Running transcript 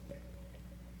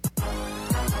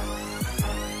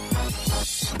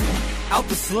Out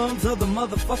the slums of the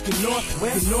motherfucking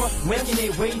Northwest, making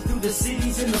their way through the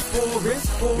cities in the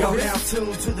forest. Y'all now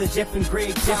tuned to the Jeff and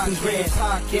Greg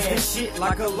podcast. It's this shit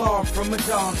like a log from a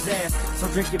dog's ass. So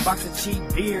drink your box of cheap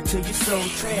beer till you so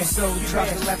trash. You try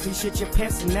to laugh and shit your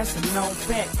pants, and that's a known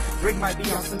fact. Greg might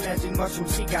be on some magic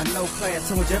mushrooms, he got no class.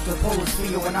 So when Jeff the Pole is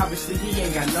Cleo, and obviously he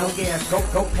ain't got no gas.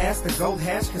 Go past the gold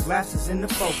hash, cause laughs is in the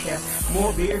forecast.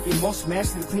 More beer, get more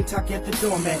smashed than clean talk at the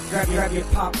doormat. Grab your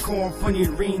popcorn, funny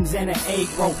rings, and an egg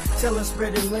roll. Tell us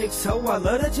spread them legs, so I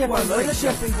love the Jeff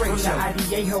and Greg show. From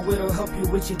the IDA, ho, it'll help you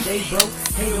with your day, bro.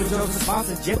 Hey, yo, Joe's the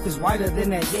sponsor, Jeff is whiter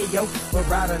than that, yeah, yo. But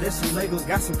rather, there's some Legos,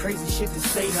 got some crazy shit to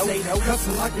say, though.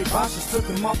 Custom like they bosses, took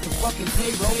them off the fucking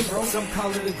payroll. Some call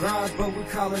it a garage, but we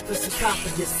call it the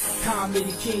sarcophagus.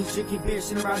 Comedy kings, drinking beer,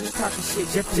 sitting around just talking shit.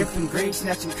 Jeff and Greg,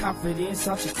 snatching confidence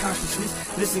out your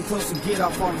consciousness. Listen close and get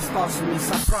off all these thoughts from this,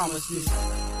 I promise this.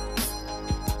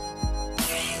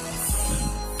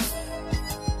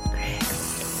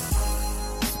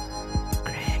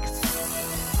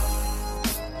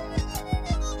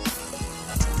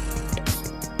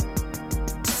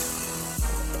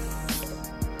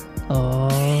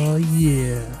 Oh,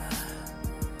 yeah.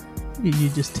 You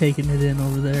just taking it in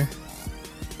over there.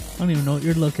 I don't even know what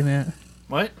you're looking at.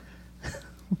 What?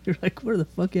 You're like, where the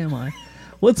fuck am I?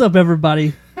 What's up,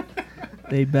 everybody?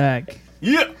 They back.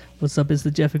 Yeah. What's up? It's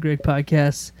the Jeff and Greg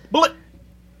podcast. Bullet.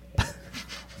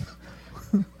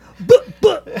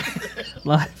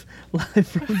 live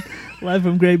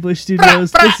from Great Bush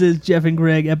Studios. This is Jeff and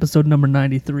Greg, episode number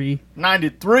 93.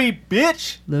 93,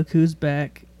 bitch. Look who's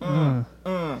back.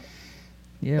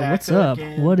 Yeah, Back what's up?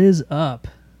 again. What is up?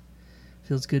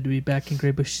 Feels good to be back in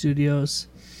Great Bush Studios.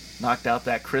 Knocked out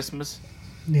that Christmas.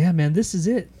 Yeah, man, this is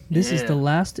it. This is Yeah. the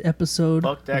last episode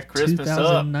Fuck that of Christmas up.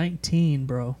 2019,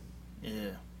 bro. Yeah.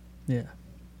 Yeah.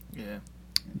 Yeah.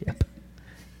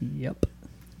 Yep.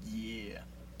 Yeah.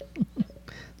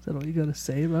 Is that all you got to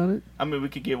say about it? I mean, we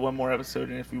could get one more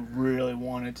episode in if we really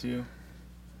wanted to.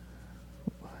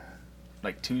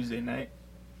 Like Tuesday night.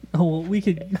 Oh, well, we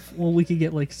could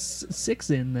get like 6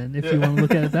 in then, if you want to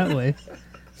look at it that way.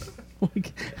 We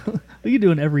could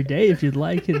do an every day if you'd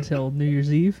like until New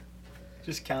Year's Eve.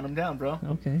 Just count them down, bro.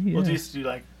 Okay, yeah. We'll just do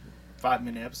like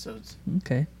 5-minute episodes.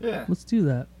 Okay. Yeah. Let's do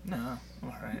that. No. All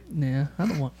right. Yeah, I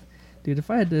don't want... Dude,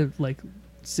 if I had to, like,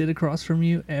 sit across from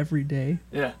you every day...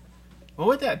 Yeah. What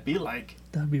would that be like?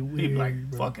 That'd be It'd weird, be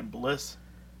like bro. fucking bliss.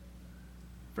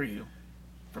 For you.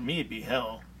 For me, it'd be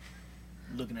hell.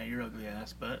 Looking at your ugly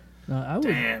ass, but... I would,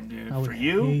 Damn, dude. I would For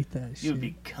you, hate that shit. you'd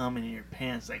be coming in your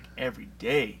pants like every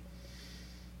day.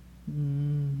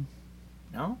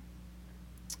 No?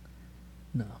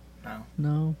 No. No.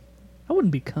 No. I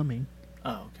wouldn't be coming.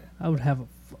 Oh, okay. I would have a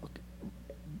fuck.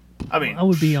 I mean, I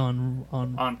would be on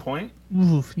point.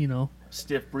 oof, you know.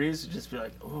 Stiff breeze would just be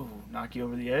like, ooh, knock you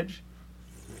over the edge.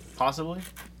 Possibly.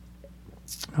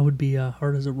 I would be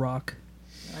hard as a rock.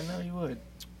 I know you would.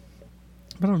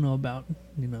 But I don't know about,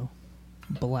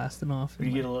 blasting off You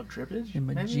in get my, a little drippage? in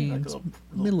my maybe? jeans. Like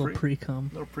Middle of pre-cum.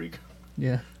 Little pre-cum.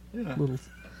 Yeah. Yeah. Little.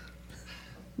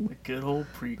 A good old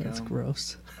pre-cum. That's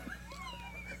gross.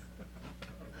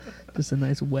 Just a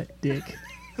nice wet dick.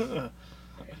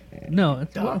 No,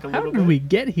 Dock a how little did bit. we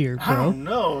get here, I bro? don't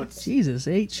know. It's Jesus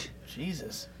H.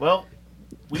 Jesus. Well,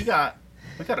 we got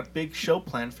a big show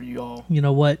planned for you all. You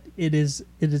know what? It is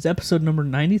episode number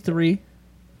 93.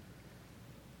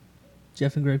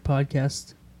 Jeff and Greg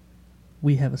podcast.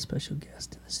 We have a special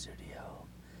guest in the studio.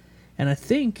 And I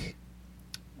think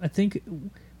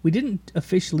we didn't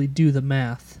officially do the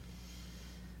math,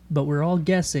 but we're all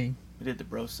guessing. We did the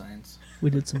bro science. We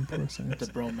did some pro science.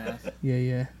 The bro math.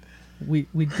 Yeah. We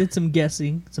did some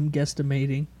guessing, some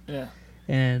guesstimating. Yeah.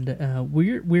 And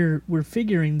we're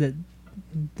figuring that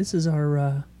this is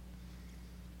our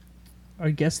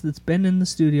guest that's been in the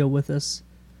studio with us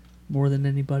more than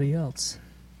anybody else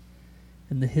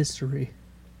in the history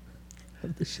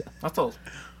of the show.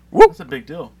 That's a big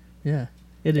deal. Yeah,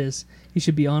 it is. You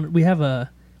should be on. We have a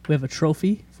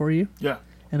trophy for you. Yeah.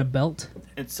 And a belt.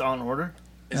 It's on order.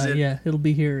 Yeah, it'll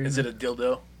be here. Is it a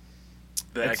dildo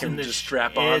that I can just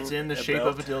strap on? It's in the shape belt?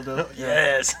 of a dildo.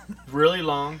 Yes. Really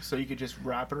long, so you could just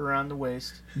wrap it around the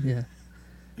waist. Yeah.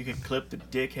 You could clip the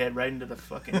dick head right into the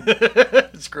fucking...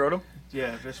 Scrotum?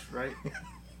 Yeah, just right.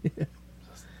 Yeah.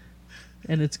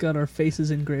 And it's got our faces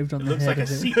engraved on It the looks head like a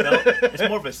of it. seatbelt. It's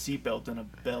more of a seatbelt than a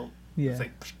belt. Yeah. It's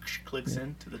like clicks Yeah.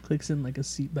 into the... Clicks in like a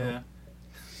seatbelt. Yeah.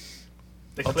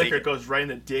 The I'll clicker take it. goes right in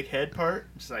the dick head part.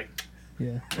 It's like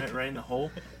Yeah. right in the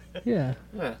hole. Yeah.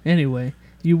 Yeah. Anyway,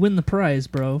 you win the prize,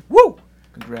 bro. Woo!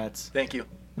 Congrats. Thank you.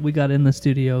 we got in the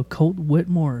studio Colt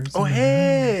Whitmore. Oh,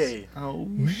 hey! Oh,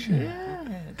 Yeah. shit.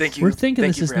 Thank you. We're thinking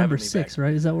Thank this you is for having number me 6, back.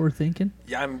 right? Is that what we're thinking?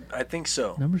 Yeah, I think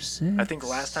so. Number 6. I think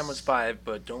last time was 5,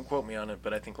 but don't quote me on it.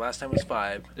 But I think last time was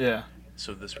 5, Yeah.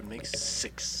 so this would make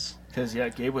 6. Because, yeah,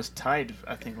 Gabe was tied,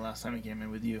 I think, last time he came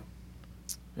in with you.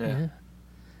 Yeah.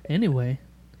 Anyway,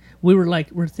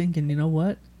 we're thinking, you know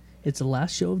what? It's the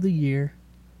last show of the year.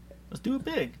 Let's do it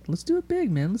big. Let's do it big,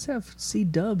 man. Let's have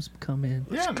C-Dubs come in.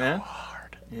 Yeah, man.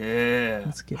 Hard. Yeah.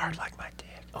 Let's get Hard like my dick.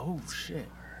 Oh, shit.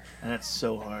 That's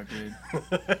so hard, dude.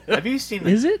 Have you seen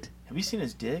Is it? Have you seen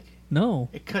his dick? No.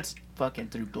 It cuts fucking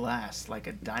through glass like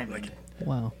a diamond.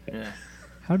 Wow. Yeah.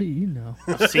 How do you know?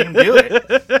 I've seen him do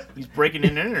it. He's breaking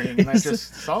in and entering, and I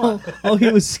just saw it. Oh, he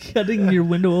was cutting your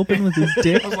window open with his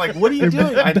dick? I was like, what are you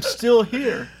doing? I'm still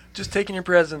here. Just taking your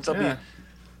presents. I'll Yeah.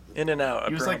 be in and out. He I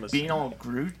was promise. like being all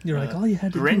Groot. You're like, all you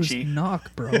had to do was Grinchy.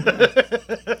 knock, bro. I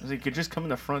was like, you could just come in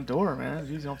the front door, man.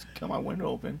 You don't have to cut my window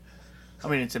open. I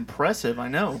mean, it's impressive, I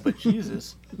know, but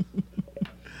Jesus.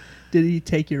 Did he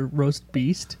take your roast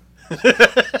beast?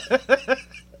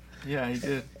 Yeah, he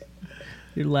did.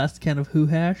 Your last can of Who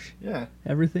Hash? Yeah.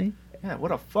 Everything? Yeah,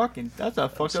 what a fucking... That's a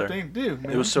fucked up sorry. thing to do,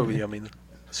 man. It was so yummy.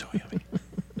 So yummy.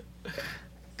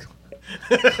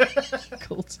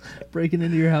 Colt's breaking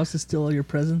into your house to steal all your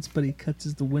presents, but he cuts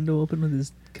the window open with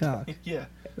his cock. Yeah.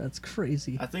 That's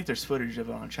crazy. I think there's footage of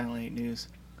it on Channel 8 News.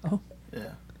 Oh,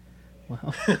 Yeah.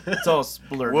 wow. It's all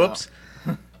blurred Whoops.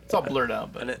 out. It's all blurred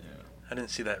out, but... I didn't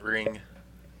see that ring.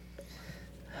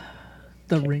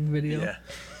 The Ring video? Yeah.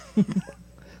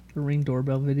 The Ring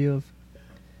doorbell video of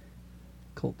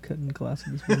Colt cutting glass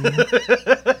in his window.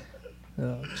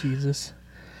 Oh, Jesus.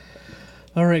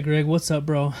 All right, Greg, what's up,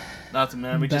 bro? Nothing,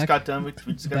 man. We just got done with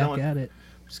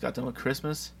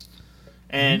Christmas,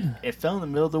 and it fell in the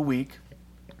middle of the week.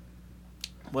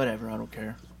 Whatever, I don't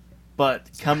care. But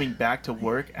coming back to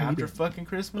work after fucking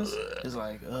Christmas is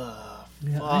like, ugh,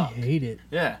 Yeah, fuck. I hate it.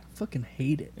 Yeah, Fucking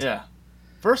hate it. yeah.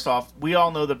 First off, we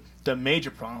all know the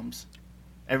major problems.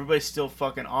 Everybody's still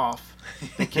fucking off.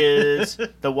 The kids,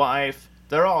 the wife,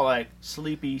 they're all like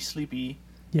sleepy,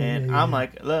 Yeah, and yeah, I'm yeah.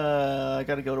 like, I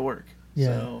gotta go to work.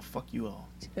 Yeah. So fuck you all.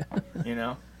 You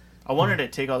know, I wanted to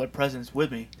take all their presents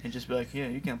with me and just be like, yeah,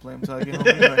 you can't play them until I get home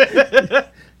anyway.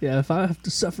 Yeah, if I have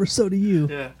to suffer, so do you.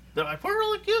 Yeah, they're like, where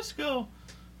all the gifts go?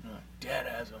 I'm like, Dad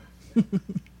has them.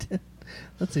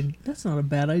 That's not a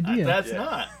bad idea. That's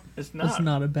not. It's not. That's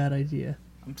not a bad idea.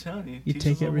 I'm telling you. You teach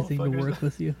take those little everything to motherfuckers work that-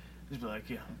 with you. Just be like,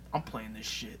 yeah, I'm playing this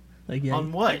shit. Like, yeah,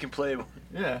 On what? You can play.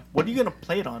 Yeah. What are you gonna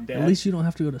play it on, Dad? at least you don't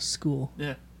have to go to school.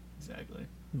 Yeah. Exactly.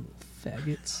 You little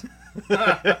faggots.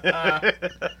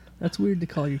 That's weird to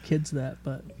call your kids that,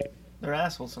 but They're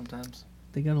assholes sometimes.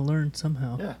 they gotta learn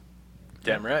somehow. Yeah.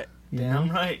 Damn right. You Damn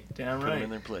know? right. Damn Put them right. in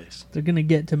their place. They're gonna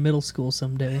get to middle school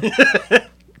someday.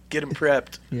 Get them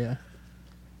prepped. Yeah.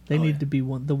 They Oh, need yeah. to be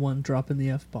the one dropping the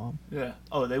F-bomb. Yeah.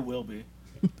 Oh, they will be.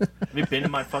 Have you been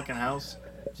in my fucking house?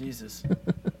 Jesus.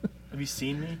 Have you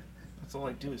seen me? That's all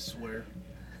I do is swear.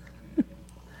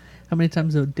 How many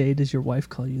times a day does your wife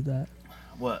call you that?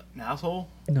 What? An asshole?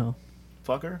 No.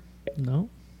 Fucker? No?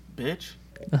 Bitch?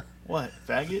 What?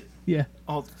 Faggot? Yeah.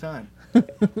 All the time.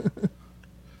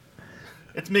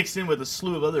 It's mixed in with a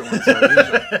slew of other ones. Though,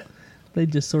 usually. They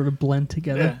just sort of blend Yeah.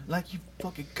 together. Like you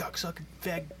fucking cocksucking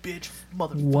fag bitch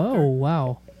motherfucker. Whoa,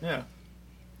 wow. Yeah.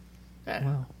 Yeah.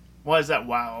 Wow. Why is that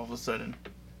wow all of a sudden?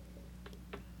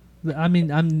 I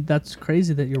mean, that's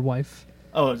crazy that your wife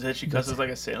Oh, is that she cusses like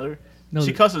a sailor? No, She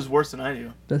that- cusses worse than I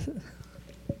do. does.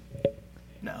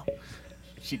 No.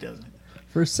 She doesn't.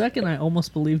 For a second, I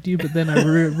almost believed you, but then I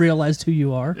realized who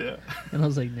you are, Yeah. and I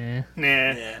was like, nah,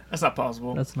 Nah. Yeah. That's not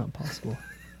possible. that's not possible.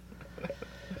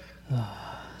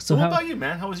 so what how about you,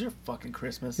 man? How was your fucking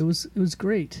Christmas? it was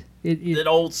great. Did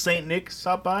old Saint Nick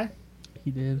stop by?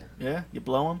 He did. Yeah? You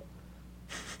blow him?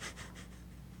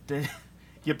 Did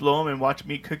you blow him and watch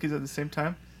him eat cookies at the same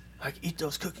time? Like, eat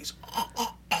those cookies.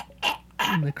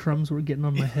 And the crumbs were getting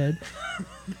on my head.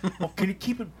 Oh, can you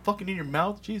keep it fucking in your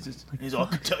mouth? Jesus. And he's all, I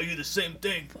could tell you the same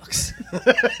thing. Fucks.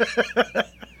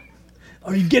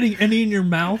 Are you getting any in your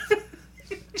mouth?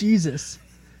 Jesus.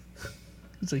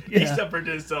 It's like, yeah. Except for it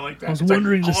didn't sound like that. I was It's like,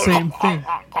 wondering the same thing.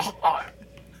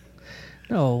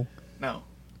 No, No.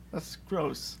 That's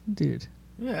gross. dude.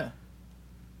 Yeah.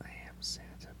 I am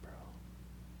Santa, bro.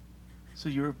 So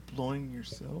you were blowing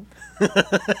yourself?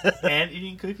 And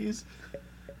eating cookies?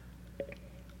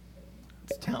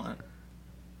 It's talent.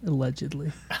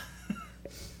 Allegedly.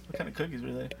 What kind of cookies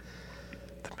were they?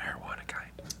 The marijuana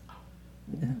kind.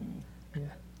 Yeah.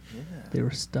 Yeah. They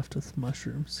were stuffed with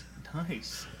mushrooms.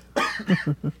 Nice.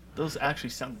 Those actually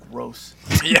sound gross.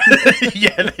 yeah,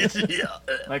 yeah, yeah.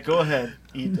 Like, go ahead,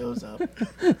 eat those up.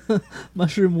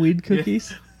 Mushroom weed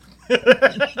cookies.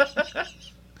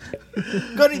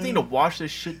 Got anything to wash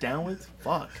this shit down with?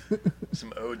 Fuck.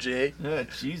 Some OJ. Yeah,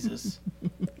 Jesus.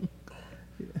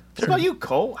 What about you,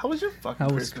 Cole? How was your fucking How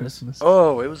Christmas? was Christmas?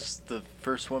 Oh, it was the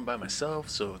first one by myself,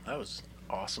 so that was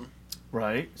awesome.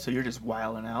 Right. So you're just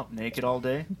wilding out naked all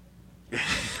day?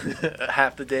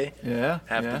 Half the day. Yeah.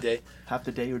 Half the day. Half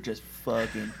the day you're just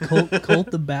fucking. Colt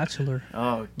the Bachelor.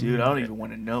 Oh, dude, I don't even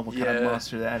want to know what kind of Yeah.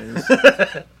 monster that is.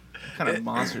 What kind of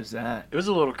monster is that? It was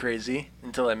a little crazy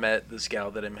until I met this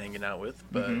gal that I'm hanging out with.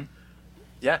 But Mhm.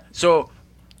 yeah, so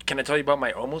can I tell you about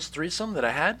my almost threesome that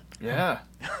I had? Yeah.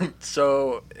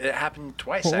 So it happened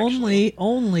twice actually.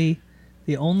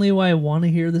 The only way I want to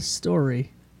hear this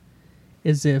story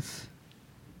is if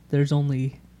there's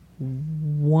only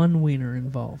one wiener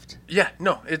involved. Yeah,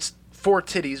 no, it's 4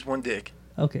 titties, 1 dick.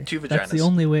 Okay, 2 that's the vaginas.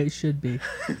 only way it should be.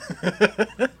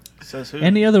 Says who?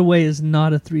 Any other way is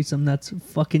not a threesome. That's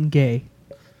fucking gay.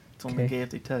 It's only okay. gay if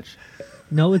they touch.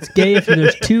 No, it's gay if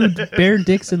there's 2 bare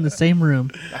dicks in the same room.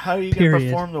 How are you going to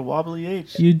Period. perform the wobbly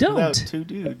H? You don't. Without 2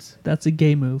 dudes. That's a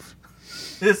gay move.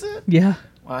 Is it? Yeah.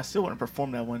 Well, I still want to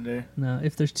perform that one day. No,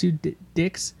 if there's 2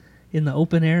 dicks in the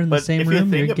open air in the But same if room,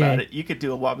 you think you're about gay. it, you could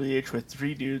do a wobbly H with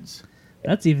 3 dudes.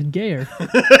 That's even gayer.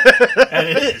 And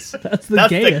it is. That's the That's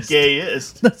gayest. the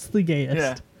gayest. That's the gayest.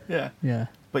 Yeah. Yeah. Yeah.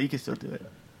 But you can still do it.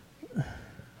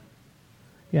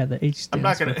 Yeah, the H I'm stands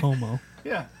not for gonna- homo.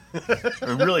 Yeah. It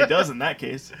really does in that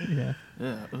case. Yeah.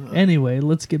 Yeah. Ugh. Anyway,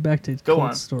 let's get back to Go Colt's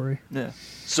on. story. Yeah.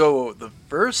 So the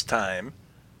first time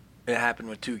it happened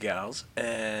with 2 gals,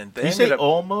 and they Did you ended say up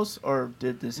almost, or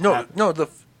did this no, happen? no.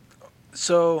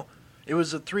 So it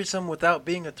was a threesome without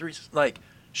being a threesome. Like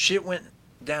shit went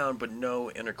down, but no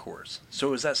intercourse.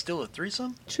 So is that still a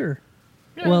threesome? Sure.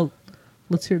 Yeah. Well,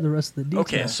 let's hear the rest of the details.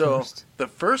 Okay, so first. the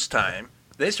first time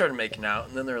they started making out,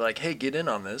 and then they're like, "Hey, get in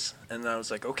on this," and I was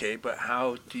like, "Okay, but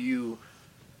how do you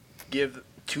give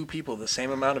 2 people the same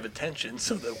amount of attention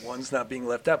so that one's not being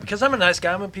left out?" Because I'm a nice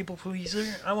guy, I'm a people pleaser.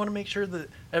 I want to make sure that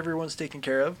everyone's taken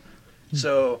care of.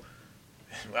 So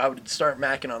I would start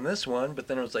macking on this one, but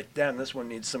then I was like, "Damn, this one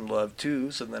needs some love too."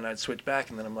 So then I'd switch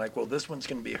back, and then I'm like, "Well, this one's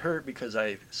gonna be hurt because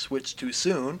I switched too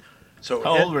soon." So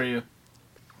How old were you?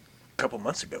 A couple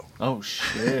months ago. Oh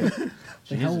shit!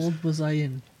 Wait, how Jesus. old was I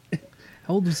in?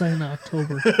 How old was I in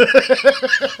October?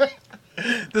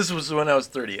 This was when I was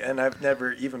 30, and I've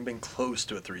never even been close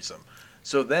to a threesome.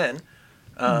 So then,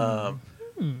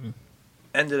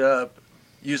 ended up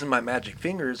using my magic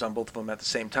fingers on both of them at the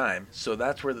same time. So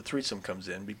that's where the threesome comes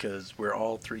in, because we're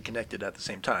all 3 connected at the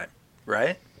same time,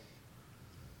 right?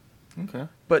 Okay.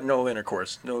 But no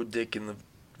intercourse, no dick in the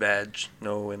vag,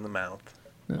 no in the mouth.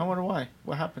 I wonder why.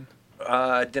 What happened?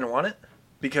 I didn't want it,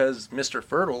 because Mr.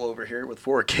 Fertile over here with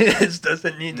 4 kids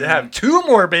doesn't need to have 2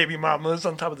 more baby mamas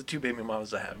on top of the 2 baby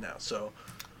mamas I have now. So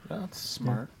That's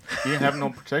smart. You didn't have no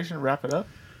protection to wrap it up?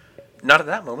 not at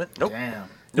that moment. Nope. Damn.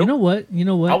 You know what? You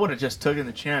know I what? would have just taken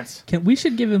the chance. We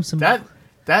should give him some.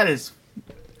 That is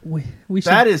we should.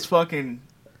 that is fucking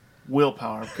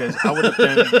willpower, because I would have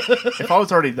been, if I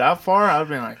was already that far, I would have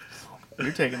been like,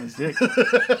 "You're taking this dick."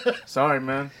 Sorry,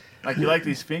 man. Like, you like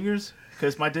these fingers?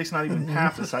 Because my dick's not even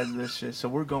half the size of this shit, so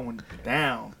we're going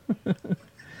down.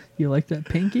 You like that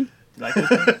pinky? You like this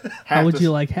thing? How would this-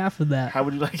 you like half of that? How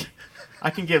would you like? I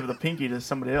can give the pinky to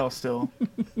somebody else still.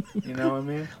 You know what I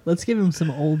mean? Let's give him some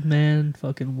old man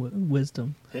fucking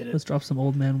wisdom. Hit it. Let's drop some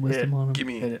old man wisdom it. on him. Give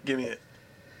me Hit it. it. Give me it.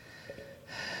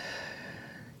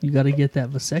 You got to get that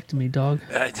vasectomy, dog.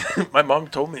 My mom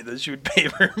told me that she would pay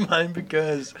for mine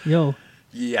because, Yo,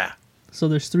 yeah. so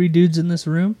there's 3 dudes in this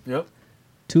room. Yep.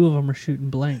 2 of them are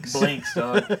shooting blanks. Blinks,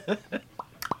 dog.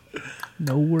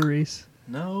 No worries.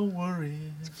 No worries.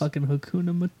 Fucking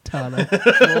Hakuna Matata.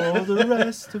 For the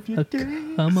rest of your days.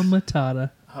 Hakuna Matata.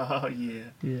 Oh, yeah.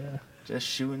 Yeah. Just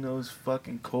shooting those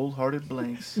fucking cold-hearted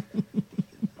blanks.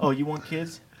 Oh, you want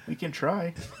kids? We can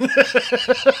try.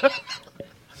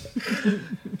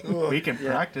 We can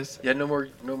practice. Yeah, no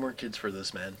more kids for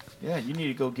this, man. Yeah, you need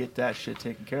to go get that shit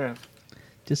taken care of.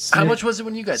 Just snip, How much was it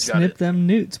when you guys got snip it? them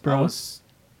newts, I bro. was-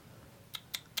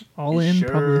 All in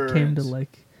probably came to Insurance.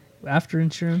 like, after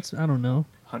insurance, I don't know,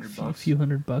 $100 a few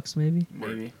 $100 maybe.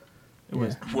 maybe. It Yeah.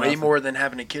 was Way nothing. more than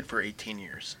having a kid for 18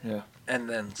 years. Yeah, And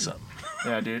then some.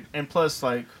 yeah, dude. And plus,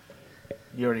 like,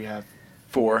 you already have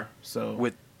 4 so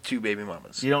with 2 baby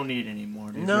mamas. you don't need any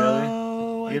more, dude. No,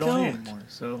 really? I You don't need don't. any more.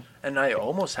 So And I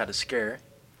almost had a scare.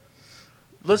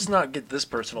 Let's not get this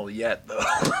personal yet, though.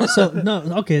 So no,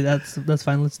 okay, that's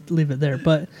fine. Let's leave it there.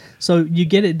 But so you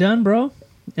get it done, bro,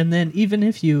 and then even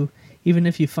if you even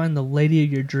if you find the lady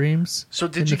of your dreams, So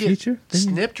in did the you get future, then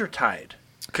snipped or tied?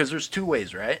 Because there's 2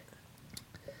 ways, right?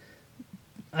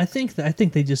 I think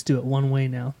they just do it one way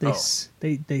now. They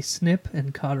Oh. they snip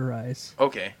and cauterize.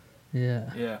 Okay.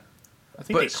 Yeah. Yeah. I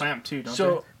think But they clamp too, don't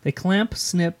So They clamp,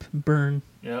 snip, burn.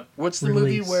 they? Yep. what's the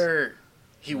Release. movie where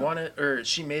he wanted, or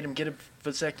she made him get a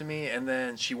vasectomy, and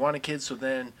then she wanted kids, so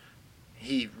then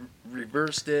he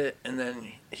reversed it, and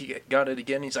then he got it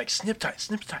again. He's like, snip tie,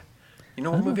 snip tie. You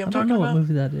know what movie I'm I don't talking know about? what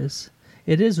movie that is.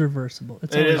 It is reversible.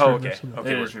 It's It always is. Oh, okay. reversible. Okay.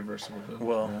 It we're- is reversible. Though.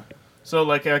 Well- Yeah. So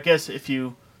like I guess if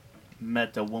you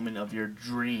met the woman of your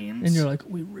dreams, And you're like,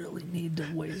 we really need to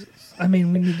wait. I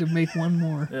mean, we need to make one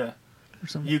more yeah, for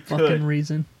some You fucking could.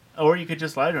 reason. or you could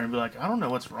just lie to her and be like, I don't know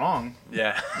what's wrong.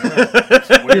 Yeah. It's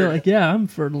weird. You're like, yeah, I'm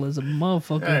fertile as a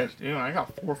motherfucker. Yeah, you know, I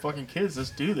got 4 fucking kids. Let's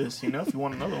do this. You know, if you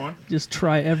want another one. Just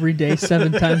try every day,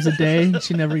 7 times a day, and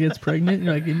she never gets pregnant.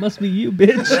 You're like, it must be you,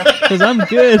 bitch, because I'm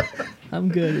good. I'm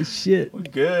good as shit. We're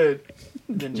good.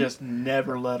 Then just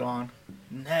never let on.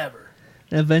 Never.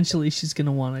 And eventually, she's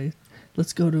gonna want to.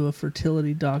 Let's go to a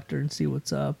fertility doctor and see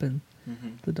what's up. And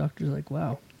the doctor's like,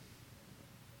 wow,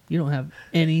 you don't have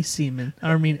any semen.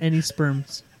 I mean, any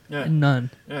sperms. Yeah. None.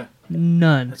 Yeah.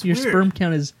 None. That's Your weird. sperm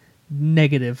count is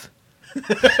negative.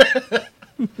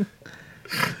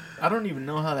 I don't even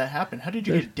know how that happened. How did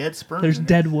you get dead sperm? There's in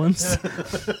there? dead ones.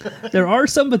 There are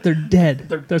some, but they're dead.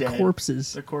 They're They're dead.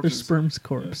 corpses. They're corpses. They're sperm's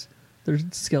corpse. They're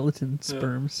skeleton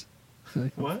sperms.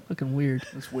 Like, What? Fucking weird.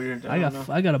 That's weird. I don't got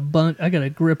know. I got a bunch. I got a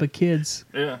grip of kids.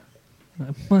 Yeah.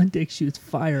 My dick shoots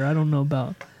fire. I don't know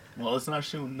about. Well, it's not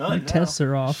shooting none. My now. tests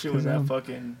are off, Shooting 'cause that I'm-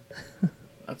 fucking.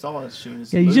 That's all it's shooting.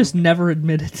 Is Yeah, you lube. just never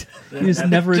admit it. You just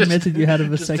never admitted you had a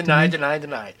Just vasectomy.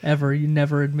 deny. Ever. You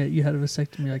never admit you had a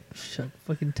vasectomy. You're like, shut.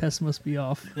 Fucking test must be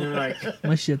off. You're like,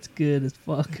 My shit's good as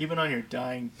fuck. even on your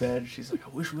dying bed, she's like, I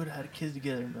wish we would have had kids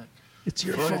together. And like, It's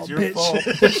your fuck, fault, it's your bitch. fault.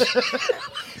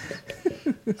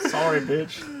 bitch. Sorry,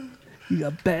 bitch. You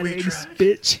got bad We eggs, tried.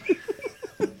 bitch.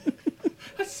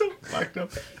 That's so fucked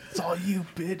up. It's all you,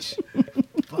 bitch.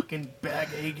 Fucking bag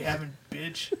egg having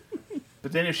bitch.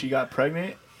 But then if she got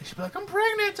pregnant, she'd be like, I'm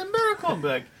pregnant. It's a miracle. And be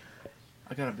like,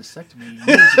 I got a vasectomy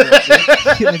years ago,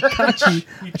 bitch. I caught you.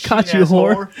 You I caught cheating you, ass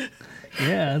whore.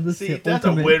 Yeah, this See, is the that's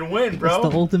ultimate. a win-win, bro. It's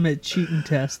the ultimate cheating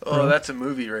test, bro. Oh, that's a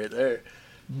movie right there.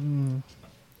 Yeah,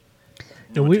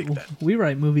 No one we take that. we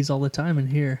write movies all the time in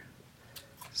here.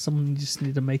 Someone just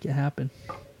need to make it happen.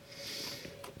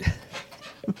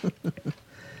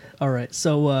 All right,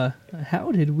 so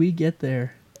how did we get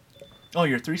there? Oh,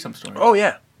 your threesome story. Oh,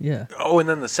 yeah. Yeah, Oh, and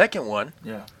then the second one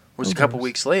Yeah. was a Oh, couple there's-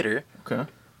 weeks later. Okay.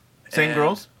 Same And-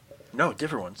 girls? No,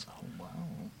 different ones.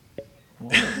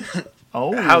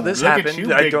 Oh, How this look at happened,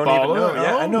 you, I big don't even baller. know.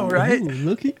 Yeah, I know, Oh. right? Ooh,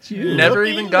 look at you. Never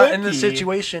Looky, even got in the looky.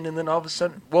 situation, and then all of a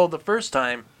sudden, well, the first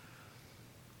time,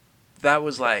 that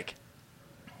was like,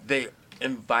 they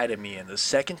invited me in. The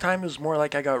second time, it was more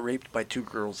like I got raped by 2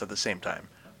 girls at the same time.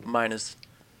 Minus,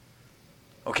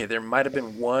 okay, there might have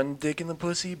been one dick in the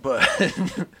pussy, but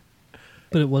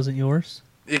But it wasn't yours.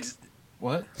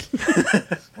 What?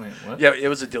 Wait, what? yeah, it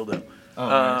was a dildo.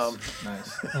 Oh, Um,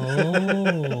 nice.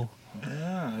 Oh,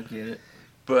 Yeah, I get it.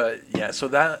 But yeah, so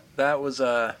that was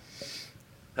an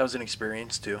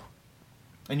experience too.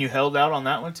 And you held out on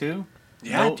that one too?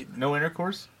 Yeah, No, dude. no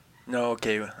intercourse? No,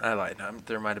 okay, I lied.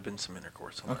 There might have been some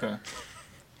intercourse. On that. Okay.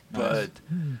 But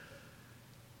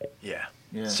yeah.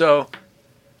 Yeah. So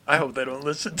I hope they don't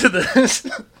listen to this.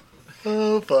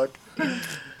 Oh fuck.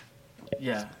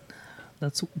 Yeah.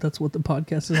 that's what the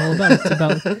podcast is all about. It's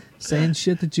about saying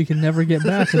shit that you can never get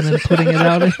back, and then putting it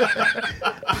out,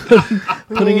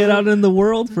 putting it out in the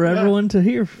world for everyone to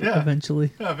hear. Yeah.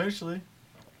 Eventually. Yeah, eventually.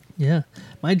 Yeah,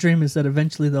 my dream is that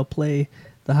eventually they'll play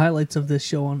the highlights of this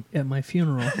show at my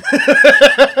funeral.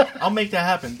 I'll make that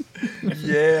happen.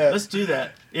 Yeah. Let's do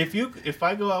that. If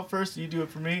I go out first, you do it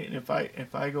for me, and if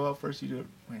I go out first, you do it.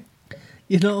 Wait.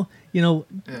 You know,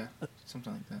 Yeah.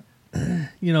 Something like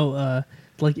that.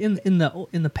 like in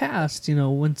the past,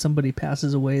 when somebody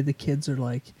passes away, the kids are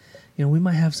like, we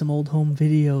might have some old home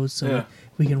videos so Yeah.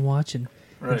 we can watch and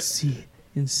Right. see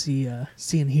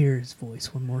and hear his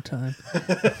voice one more time.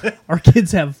 Our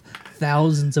kids have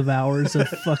thousands of hours of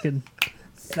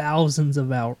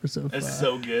That's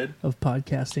so good. of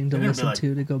podcasting to They're gonna be listen like,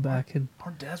 to go back and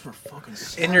Our dads were fucking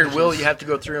In your savages. will, you have to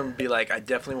go through and be like, I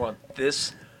definitely want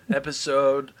this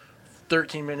episode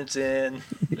 13 minutes in.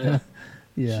 Yeah.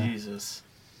 yeah, Jesus.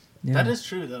 yeah. That is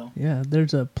true, though. Yeah,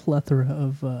 there's a plethora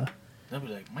of. They'll be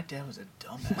like, my dad was a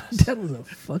dumbass. Dad was a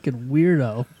fucking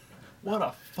weirdo. What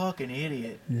a fucking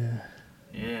idiot. Yeah,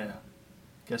 Yeah.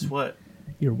 Guess what?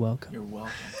 you're welcome. You're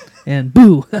welcome. And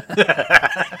boo.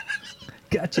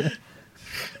 Gotcha.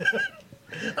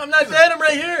 I'm not dead. I'm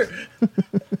right here.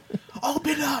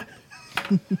 Open up.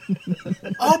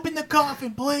 Open the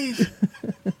coffin, please.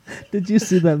 Did you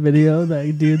see that video?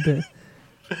 That dude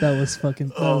that was fucking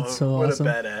that was so what awesome. a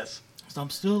badass. I'm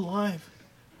still alive.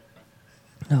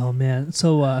 Oh man.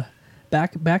 So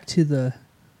back to the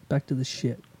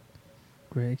shit,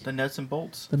 Greg. The nuts and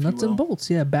bolts. The if nuts you and will. bolts,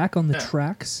 yeah, back on the Yeah.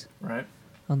 tracks, Right.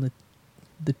 on the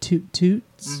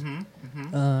toots.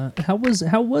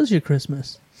 How was your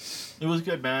Christmas? It was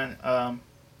good, man.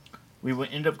 We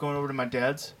ended up going over to my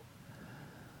dad's,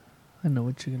 I know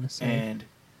what you're gonna say. and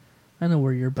I know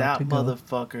where you're about that to go.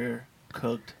 motherfucker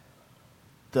cooked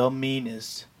the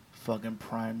meanest fucking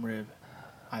prime rib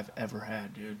I've ever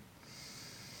had, dude.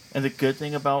 And the good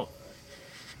thing about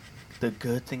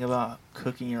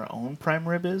cooking your own prime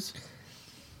rib is,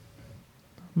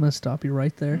 I'm gonna stop you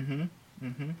right there.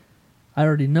 mm-hmm. I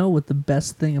already know what the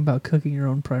best thing about cooking your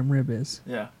own prime rib is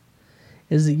Yeah.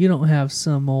 that you don't have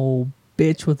some old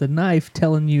bitch with a knife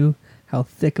telling you how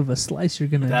thick of a slice you're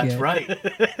gonna That's get. right.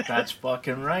 That's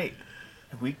fucking right.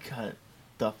 We cut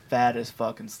the fattest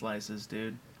fucking slices,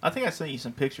 dude. I think I sent you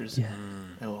some pictures. Yeah,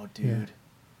 Oh, dude.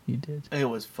 you did. It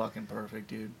was fucking perfect,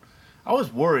 dude. I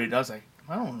was worried. I was like,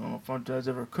 I don't know if my dad's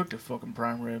ever cooked a fucking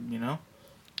prime rib, you know?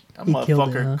 That He killed it,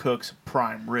 motherfucker huh? cooks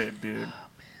prime rib, dude.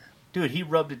 Dude, he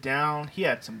rubbed it down. He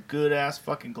had some good ass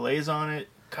fucking glaze on it.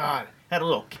 God, had a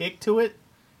little kick to it.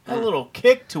 Had a little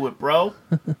kick to it, bro.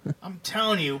 I'm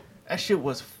telling you, that shit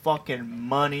was fucking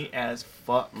money as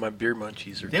fuck. My beer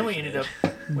munchies are. Then we kicking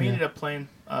ended up playing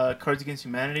Cards Against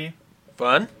Humanity.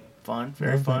 Fun. Fun,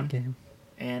 very Love that fun. game.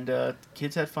 And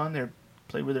kids had fun. They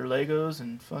played with their Legos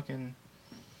and fucking.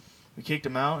 We kicked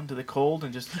them out into the cold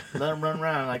and just let them run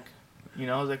around. Like, you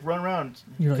know, I was like, run around.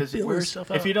 You're like, Because build Wear a-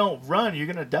 yourself if out. you don't run, you're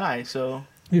gonna die. So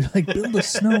You're like, build a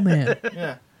snowman.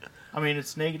 yeah, I mean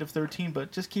it's -13,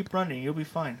 but just keep running. You'll be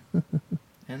fine.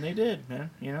 And they did, man.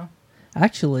 You know.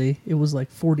 Actually, it was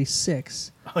like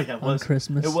 46 Oh yeah, it on was.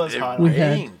 Christmas. It was It hot. We out.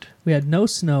 had- rained. We had no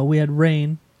snow. We had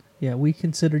rain. Yeah, we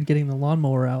considered getting the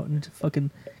lawnmower out and fucking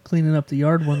cleaning up the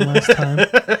yard one last time.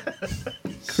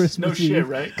 Christmas No shit, Eve,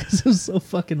 right? Because it was so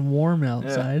fucking warm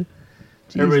outside.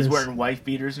 Everybody's Jesus. wearing wife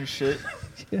beaters and shit.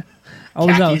 I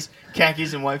was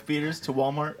Khakis and wife beaters to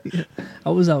Walmart. I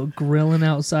was out grilling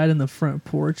outside in the front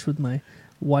porch with my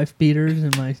wife beaters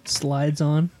and my slides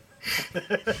on.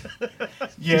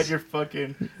 You had your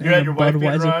fucking. You and had a your wife beater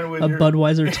Budweiser, on with a your.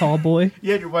 Budweiser tall boy.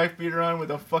 You had your wife beater on with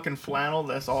a fucking flannel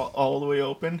that's all the way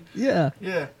open. Yeah.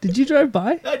 Yeah, Did you drive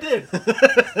by? I did.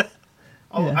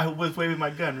 Yeah. I was waving my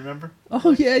gun. Remember?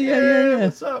 Oh yeah, yeah.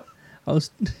 What's up? I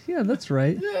was. Yeah, that's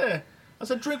right. Yeah. I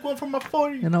said, drink one from my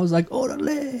 40. And I was like,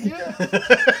 orale. Yeah.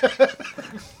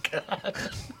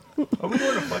 Are we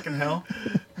going to fucking hell?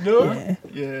 No. Yeah.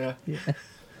 Yeah. Yeah.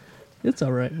 It's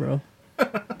all right, bro.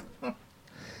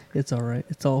 It's all right.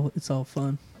 It's all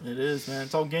fun. It is, man.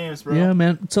 It's all games, bro. Yeah,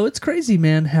 man. So it's crazy,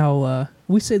 man, how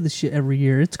we say this shit every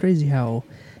year. It's crazy how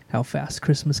fast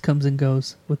Christmas comes and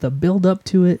goes with the build up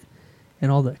to it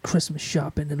and all the Christmas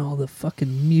shopping and all the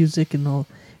fucking music and all.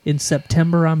 In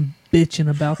September, I'm bitching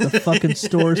about the fucking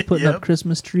stores putting up Yep.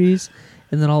 Christmas trees,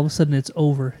 and then all of a sudden it's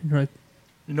over. And you're like,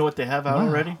 You know what they have out Wow.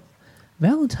 already?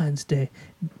 Valentine's Day.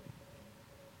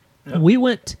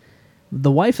 Yep.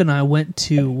 The wife and I went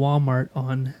to Walmart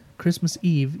on Christmas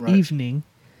Eve Right. evening.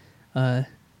 I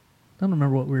don't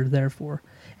remember what we were there for.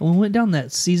 And we went down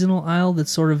that seasonal aisle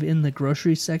that's sort of in the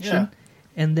grocery section, Yeah.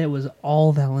 and that was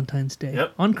all Valentine's Day.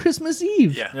 Yep. On Christmas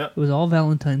Eve. Yeah. Yep. It was all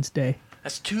Valentine's Day.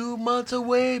 That's 2 months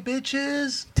away,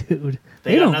 bitches. Dude,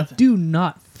 They they got don't nothing. do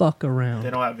not fuck around.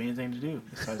 They don't have anything to do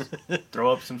besides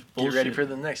throw up some bullshit. Get ready for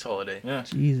the next holiday. Yeah.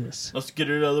 Jesus. Let's get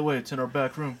it out of the way. It's in our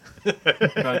back room.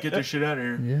 Gotta get this shit out of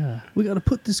here. Yeah. We got to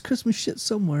put this Christmas shit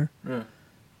somewhere. Yeah.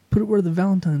 Put it where the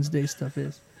Valentine's Day stuff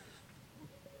is.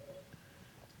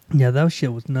 Yeah, that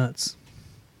shit was nuts.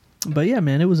 But yeah,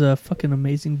 man, it was a fucking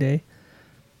amazing day.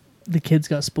 The kids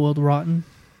got spoiled rotten,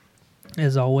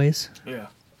 as always. Yeah.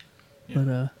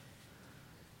 But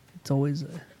it's always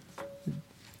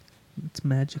it's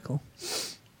magical.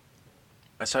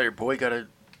 I saw your boy got to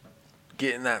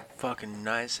get in that fucking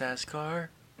nice ass car.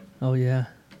 Oh yeah,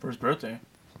 For his birthday.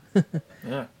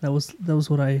 Yeah. that was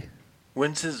what I.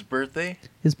 When's his birthday?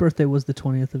 His birthday was the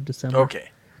 20th of December.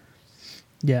 Okay.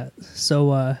 Yeah,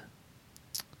 so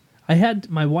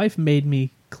my wife made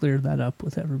me clear that up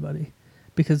with everybody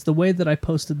because the way that I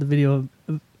posted the video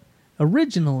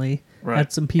originally Right.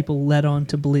 had some people led on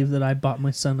to believe that I bought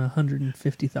my son a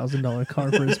 $150,000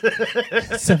 car for his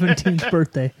 17th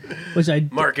birthday, which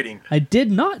Marketing. I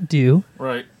did not do.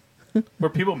 Right. Were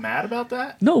people mad about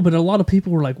that? No, but a lot of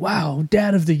people were like, "Wow,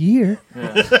 Dad of the Year!"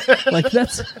 Yeah. Like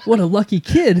that's what a lucky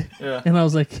kid. Yeah. And I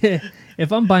was like, hey,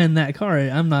 if I'm buying that car,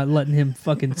 I'm not letting him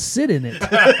fucking sit in it.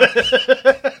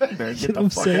 Better get You know the what I'm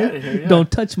fuck saying? out of here. Yeah.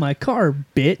 Don't touch my car,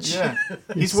 bitch. Yeah.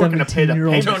 You He's working to pay the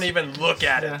 17-year-old. payments. Don't even look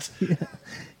at it.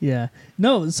 Yeah.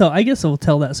 No, so I guess I'll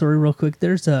tell that story real quick.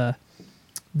 There's a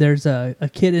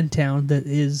kid in town that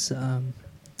is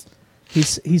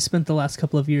he's spent the last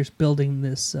couple of years building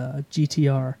this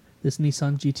GTR, this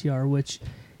Nissan GTR, which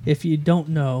if you don't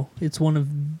know, it's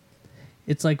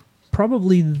like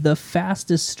probably the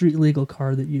fastest street legal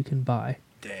car that you can buy.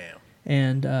 Damn.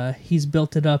 And he's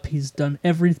built it up. He's done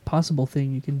every possible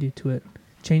thing you can do to it.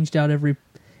 Changed out every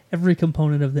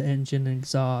component of the engine and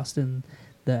exhaust and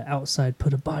the outside,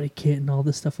 put a body kit and all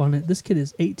this stuff on it. This kid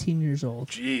is 18 years old.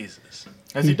 Jesus.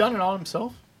 Has he done it all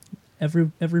himself? Every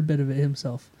bit of it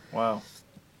himself. Wow.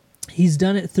 He's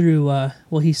done it through,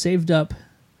 he saved up.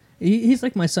 He's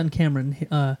like my son Cameron.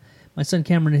 My son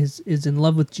Cameron is in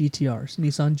love with GTRs,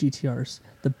 Nissan GTRs.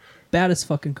 The baddest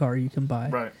fucking car you can buy.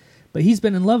 Right. But he's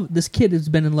been in love. This kid has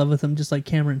been in love with them just like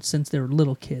Cameron since they were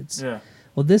little kids. Yeah.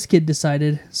 Well, this kid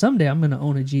decided, someday I'm going to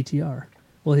own a GTR.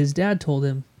 Well, his dad told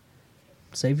him,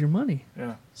 save your money.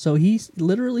 Yeah. So he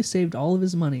literally saved all of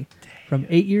his money from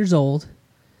 8 years old,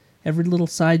 every little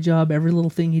side job, every little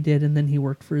thing he did, and then he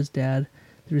worked for his dad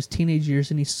through his teenage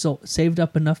years, and he saved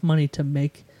up enough money to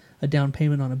make a down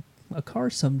payment on a car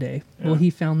someday. Yeah. Well, he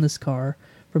found this car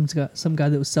from some guy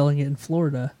that was selling it in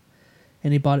Florida,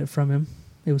 and he bought it from him.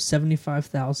 It was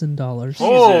 $75,000.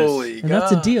 Holy And God.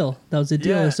 that's a deal. That was a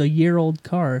deal. Yeah. It's a year-old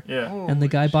car. Yeah. And the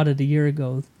guy bought it a year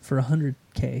ago for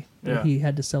 $100K. But Yeah. he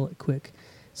had to sell it quick.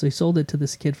 So he sold it to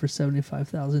this kid for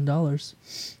 $75,000.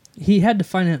 He had to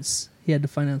finance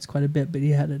quite a bit, but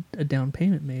he had a down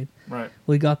payment made. Right.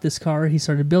 Well, he got this car, he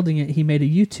started building it, he made a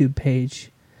YouTube page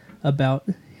about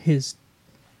this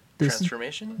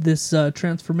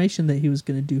transformation that he was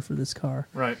going to do for this car.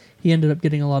 Right. He ended up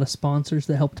getting a lot of sponsors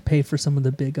that helped pay for some of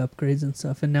the big upgrades and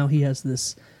stuff, and now he has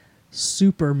this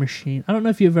super machine. I don't know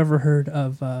if you've ever heard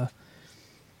of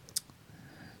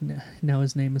now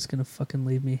his name is going to fucking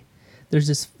leave me. There's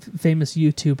this famous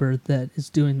YouTuber that is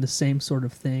doing the same sort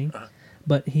of thing,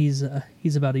 but he's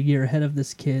about a year ahead of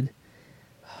this kid.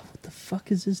 What the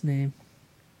fuck is his name?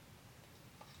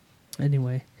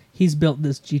 Anyway, he's built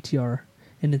this GTR,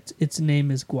 and its name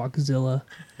is Guaczilla.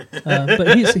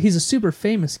 But he's a super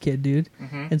famous kid, dude.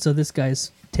 Mm-hmm. And so this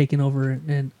guy's taking over,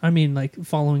 and I mean, like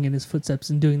following in his footsteps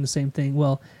and doing the same thing.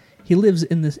 Well, he lives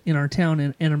in our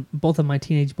town, and both of my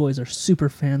teenage boys are super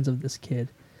fans of this kid.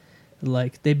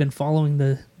 Like they've been following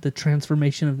the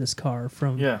transformation of this car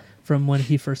from when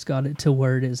he first got it to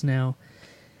where it is now.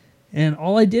 And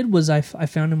all I did was I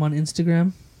found him on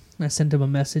Instagram. I sent him a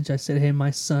message. I said, "Hey, my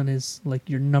son is like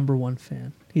your number one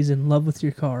fan. He's in love with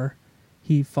your car.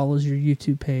 He follows your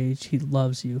YouTube page. He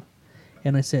loves you."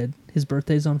 And I said, "His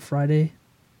birthday's on Friday.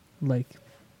 Like,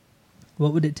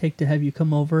 what would it take to have you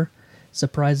come over,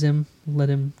 surprise him, let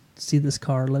him see this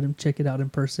car, let him check it out in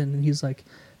person?" And he's like,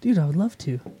 "Dude, I would love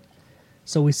to."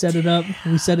 So we set it up.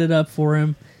 We set it up for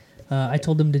him. I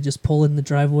told him to just pull in the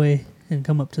driveway and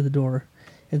come up to the door.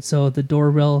 And so the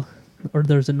doorbell, or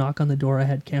there's a knock on the door. I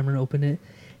had Cameron open it.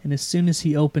 And as soon as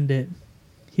he opened it,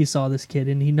 he saw this kid.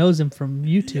 And he knows him from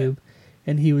YouTube.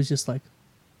 And he was just like,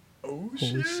 Oh,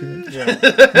 holy shit. Yeah.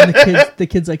 And the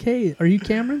kid's like, "Hey, are you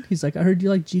Cameron?" He's like, "I heard you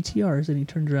like GTRs." And he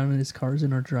turned around and his car's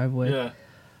in our driveway. Yeah.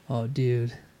 Oh,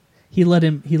 dude. He let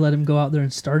him go out there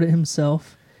and start it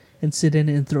himself and sit in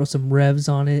it and throw some revs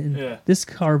on it. And this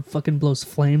car fucking blows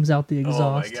flames out the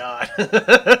exhaust. Oh my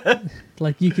God.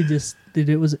 Like you could just,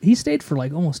 dude, he stayed for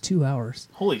like almost 2 hours.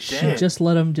 Holy shit. Just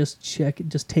let him just check it,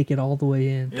 just take it all the way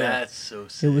in. Yeah. That's so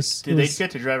sick. Did they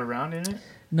get to drive around in it?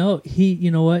 No, you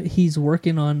know what? He's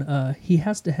working on, he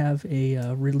has to have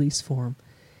a release form.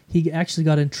 He actually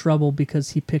got in trouble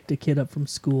because he picked a kid up from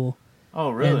school. Oh,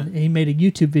 really? And he made a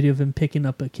YouTube video of him picking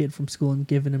up a kid from school and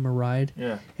giving him a ride.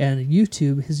 Yeah. And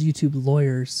his YouTube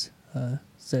lawyers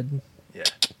said, Yeah.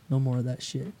 no more of that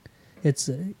shit. It's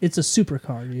a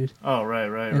supercar, dude. Oh, right.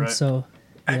 And so,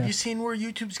 yeah. Have you seen where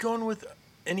YouTube's going with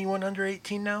anyone under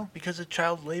 18 now because of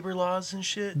child labor laws and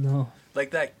shit? No.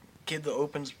 Like that kid that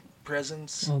opens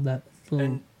presents. Oh, that little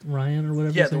And- Ryan or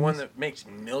whatever. Yeah, his the name one is? that makes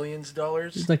millions of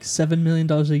dollars. He's like $7 million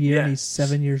a year, Yeah. and he's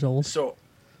 7 years old. So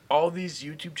all these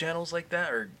YouTube channels like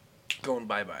that are going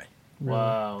bye-bye Really.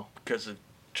 Wow. because of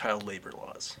child labor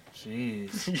laws.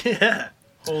 Jeez. Yeah.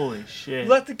 Holy shit.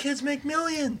 Let the kids make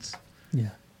millions. Yeah.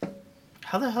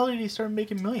 How the hell did he start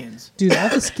making millions? Dude,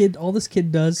 all this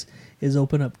kid does is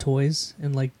open up toys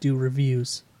and like do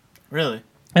reviews. Really?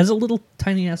 as a little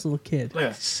tiny ass little kid.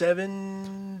 Yeah.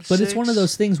 7, But 6? it's one of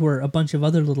those things where a bunch of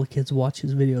other little kids watch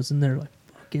his videos and they're like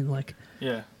fucking like.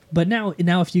 Yeah. But now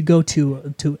if you go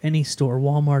to any store,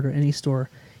 Walmart or any store,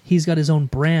 he's got his own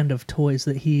brand of toys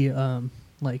that he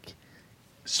like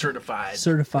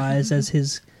certifies as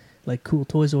his like cool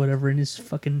toys or whatever, and his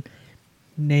fucking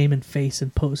name and face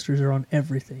and posters are on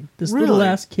everything. This little Really?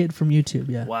 ass kid from YouTube,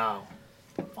 yeah. Wow.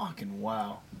 Fucking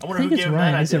wow. I I wonder think who it's gave him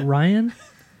Ryan. that Is it idea. Ryan?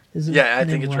 Is it Yeah, I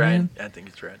think named it's Ryan. I think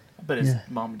it's Ryan. I bet his Yeah.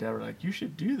 mom and dad were like, "You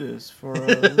should do this for a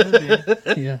living."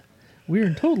 Yeah.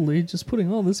 We're totally just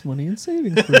putting all this money in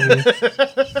savings for you.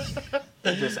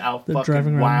 They're just out They're fucking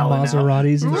driving around wilding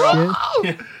Maseratis and shit. out.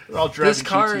 Yeah, they're all driving This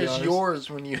car GTRs. is yours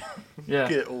when you Yeah.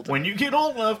 get old When enough. you get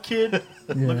old enough, kid,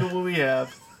 look Yeah. at what we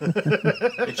have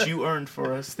that you earned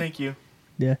for us. Thank you.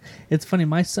 Yeah, it's funny.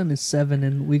 My son is 7,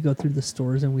 and we go through the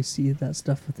stores and we see that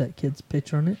stuff with that kid's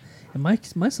picture on it. And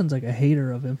my son's like a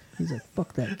hater of him. He's like,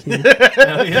 "Fuck that kid."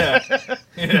 Hell yeah.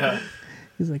 Yeah.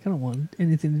 He's like, "I don't want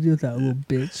anything to do with that little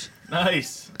bitch."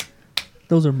 Nice.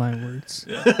 Those are my words.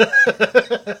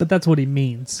 But that's what he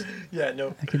means. Yeah,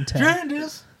 no. I can tell.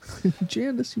 Jandis.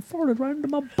 Jandis, you farted right into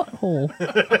my butthole.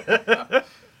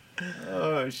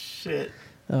 Oh shit.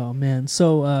 Oh man.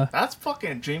 So That's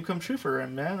fucking a dream come true for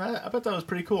him, man. I bet that was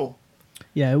pretty cool.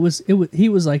 yeah, it was. He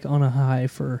was like on a high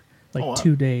for like Oh,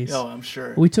 2 days. Oh, I'm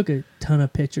sure. We took a ton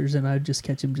of pictures, and I'd just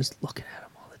catch him just looking at him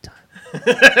all the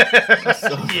time.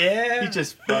 So, Yeah. he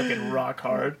just fucking rock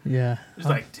hard. Yeah. He's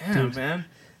like, damn, dude. man.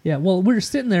 Yeah, well, we were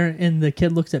sitting there, and the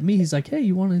kid looks at me. He's like, "Hey,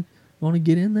 you want to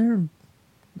get in there?" And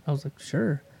I was like,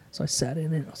 "Sure." So I sat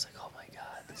in it. And I was like, "Oh my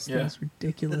god, this Yeah. thing's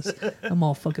ridiculous." I'm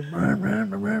all fucking.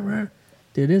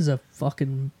 Dude, it is a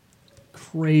fucking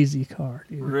crazy car,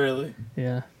 dude. Really?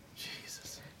 Yeah.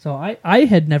 Jesus. So I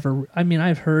had never. I mean,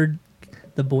 I've heard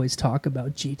the boys talk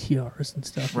about GTRs and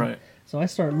stuff. Right. So I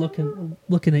started looking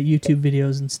at YouTube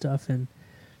videos and stuff, and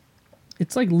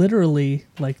it's like literally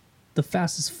like the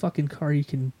fastest fucking car you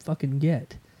can fucking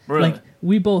get. Really? Like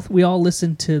we all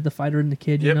listen to The Fighter and the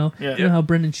Kid, you Yep, know? yeah. You know how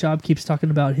Brendan Schaub keeps talking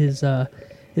about his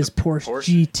Porsche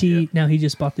GT. Yep. Now he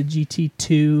just bought the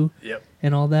GT2 Yep.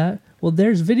 and all that. Well,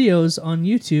 there's videos on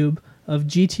YouTube of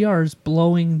GTRs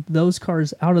blowing those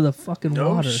cars out of the fucking No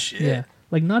water. shit. Yeah.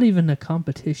 Like not even a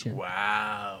competition.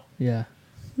 Wow. Yeah.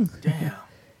 Damn.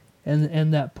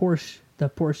 And that the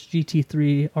Porsche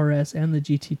GT3 RS and the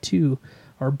GT2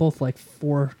 are both like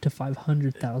 $400,000 to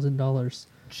 $500,000.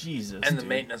 Jesus. And the dude.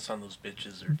 maintenance on those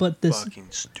bitches are But this- fucking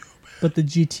stupid. But the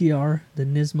GTR, the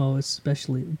Nismo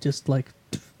especially, just like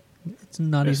it's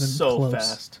not They're even so close.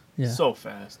 fast. Yeah. So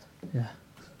fast. Yeah.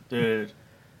 Dude.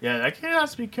 Yeah, that kid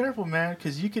has to be careful, man,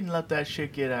 because you can let that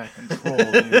shit get out of control,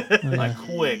 dude. Oh, Like,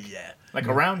 yeah. quick. Yeah. Like,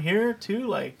 around here, too,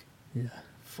 like, Yeah.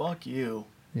 fuck you.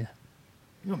 Yeah.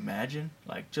 Can you imagine?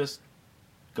 Like, just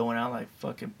going out like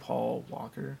fucking Paul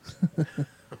Walker.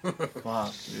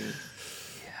 Fuck, dude.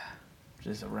 Yeah.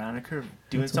 Just around a curve.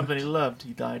 Doing That's something he loved.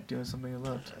 He died doing something he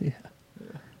loved. Yeah.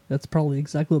 That's probably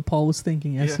exactly what Paul was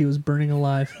thinking as Yeah. he was burning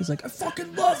alive. He's like, I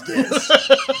fucking love this.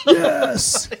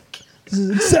 Yes. This is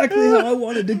exactly how I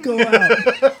wanted to go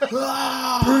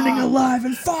out. Burning alive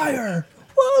in fire.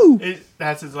 Woo.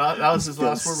 That was his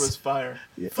last word was fire.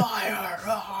 Fire.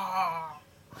 Ah.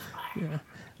 Yeah.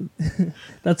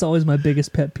 That's always my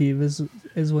biggest pet peeve is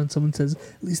when someone says,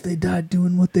 at least they died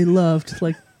doing what they loved.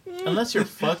 Like, Unless you're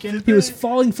fucking. he was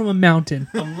falling from a mountain.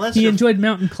 Unless He you're enjoyed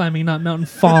mountain climbing, not mountain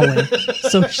falling.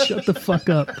 So shut the fuck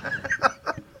up.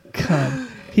 God.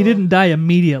 He didn't die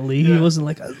immediately. He Yeah. wasn't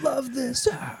like, I love this.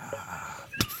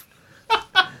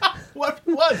 What if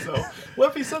he was though? What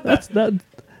if he said that? That's that.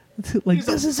 Like, He's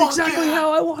this like, is "Fuck exactly yeah."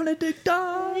 how I wanted to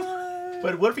die.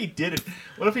 But what if he didn't?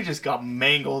 What if he just got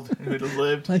mangled and would have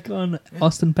lived? Like on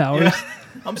Austin Powers. Yeah.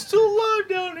 I'm still alive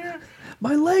down here.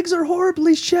 My legs are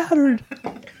horribly shattered.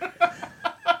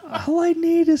 All I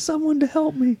need is someone to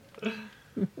help me.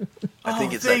 I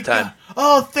think it's thank that time. God.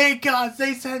 Oh, thank God.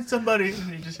 They sent somebody.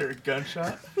 And you just hear a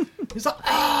gunshot. He's like,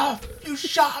 you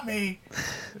shot me.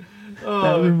 That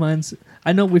Oh, reminds.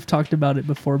 I know we've talked about it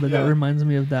before, but Yeah. that reminds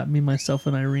me of that Me, Myself,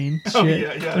 and Irene shit. Oh, yeah,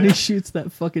 when yeah. he shoots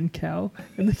that fucking cow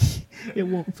and it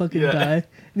won't fucking Yeah. die, and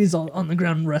he's all on the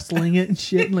ground wrestling it and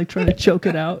shit and like trying to choke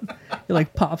it out. It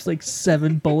like pops like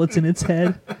 7 bullets in its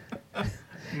head.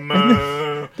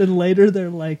 moo. Then later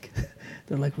they're like,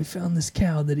 we found this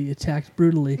cow that he attacked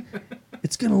brutally.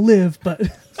 It's gonna live, but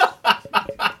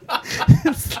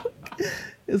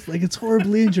it's like it's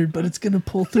horribly injured, but it's gonna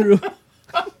pull through.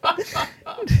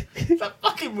 That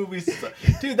fucking movie.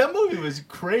 Dude, that movie was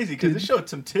crazy because it showed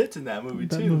some tits in that movie,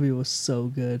 That too. movie was so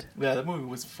good, Yeah, that movie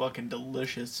was fucking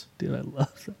delicious. dude. I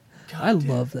love that. God, I dude.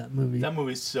 love that movie. That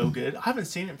movie's so good. I haven't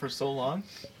seen it for so long,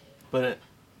 but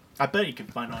I bet you can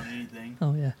find it on anything.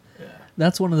 Oh yeah, Yeah.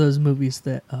 that's one of those movies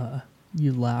that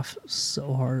you laugh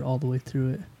so hard all the way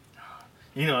through it.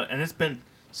 You know, and it's been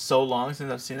so long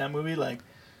since I've seen that movie. Like,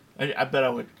 I bet I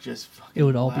would just fucking It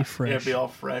would all be laugh. fresh. Yeah, it'd be all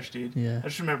fresh, dude. Yeah. I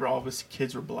just remember all of his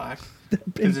kids were black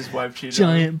because his wife cheated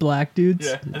Giant black on dudes.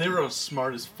 him. Yeah, and they were all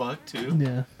smart as fuck, too.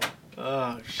 Yeah.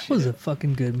 Oh, shit. It was a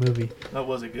fucking good movie. That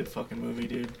was a good fucking movie,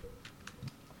 dude.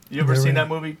 You ever There seen we- that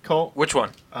movie, Colt? Which one?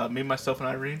 Me, Myself, and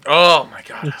Irene? Oh my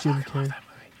god, With I Jim fucking love Carrey. that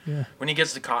movie. Yeah. When he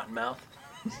gets the cotton mouth.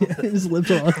 His lips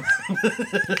are on.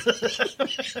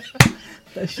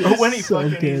 That shit Or when he is so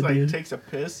fucking good, he's like dude. takes a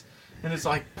piss and it's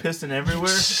like pissing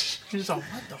everywhere. He's all,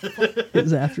 what the fuck?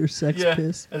 His after sex Yeah.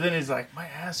 piss. And then he's like, my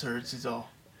ass hurts. He's all,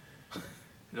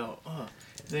 ugh.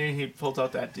 Then he pulls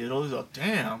out that diddle. He's all,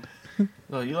 damn.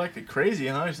 Oh, you like it crazy,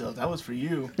 huh? He's all, that was for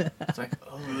you. It's like,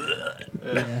 oh.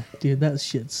 Yeah, dude, that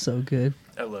shit's so good.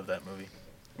 I love that movie.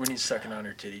 When he's sucking on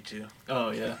her titty too.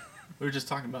 Oh, yeah. We were just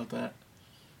talking about that.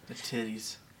 The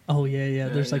titties. Oh yeah.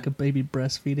 There's yeah. like a baby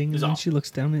breastfeeding, and He's then all- she looks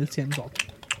down and it's hands all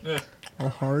Yeah.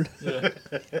 hard. Yeah.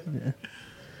 Yeah.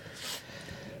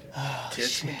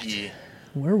 Tits McGee.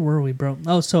 Where were we, bro?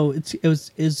 Oh, so it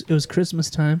was Christmas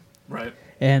time, Right.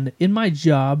 and in my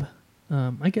job,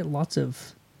 I get lots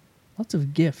of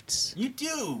gifts. You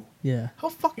do. Yeah. How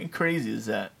fucking crazy is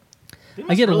that? They I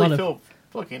must get a really lot of- feel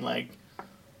fucking like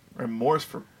remorse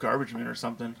for garbage men or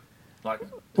something. Like,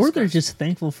 Or this they're guy's- just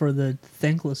thankful for the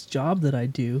thankless job that I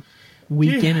do,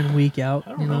 week in and week out.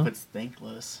 I don't you know know? if it's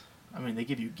thankless. I mean, they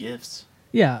give you gifts.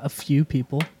 Yeah, a few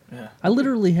people. Yeah. I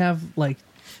literally have like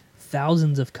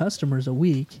thousands of customers a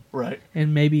week, Right.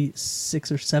 and maybe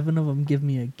 6 or 7 of them give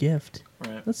me a gift.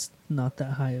 Right. That's not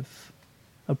that high of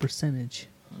a percentage,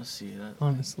 Let's see that.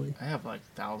 honestly. I have like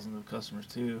thousands of customers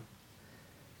too.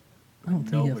 I don't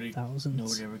think Nobody, you have thousands.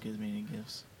 nobody ever gives me any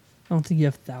gifts. I don't think you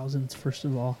have thousands, first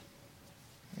of all.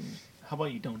 How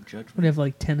about you don't judge Would me? you have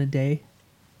like 10 a day?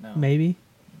 No. Maybe?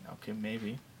 Okay,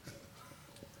 maybe.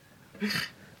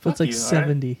 That's like you, all right?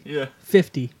 70. Yeah.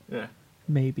 50, Yeah.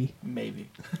 maybe. Maybe.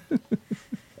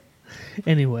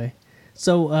 Anyway,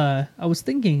 so I was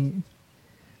thinking,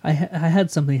 I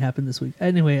had something happen this week.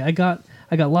 Anyway, I got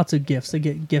lots of gifts. I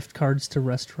get gift cards to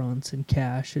restaurants and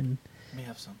cash and Let me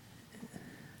have some.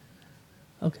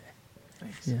 okay,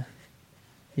 Thanks.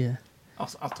 yeah, I'll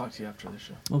talk to you after the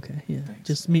show. okay, yeah. Thanks.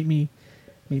 Just meet me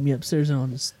upstairs and I'll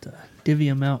just divvy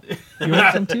them out. You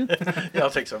want some too? Yeah, I'll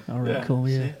take some. All right, Yeah, cool.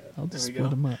 Yeah, see? I'll There just we split go.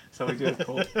 them up. That's how we do it,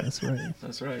 Cole. That's right.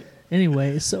 That's right.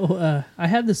 Anyway, so I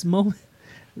had this moment.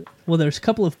 Well, there's a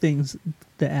couple of things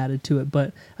that added to it,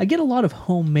 but I get a lot of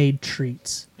homemade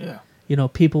treats. Yeah. You know,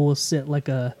 people will sit like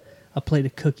a plate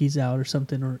of cookies out or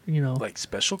something, or you know, Like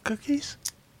special cookies?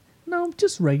 no,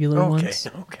 just regular Okay, ones.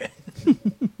 okay.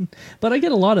 But I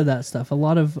get a lot of that stuff, a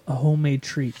lot of homemade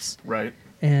treats, Right.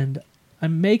 and I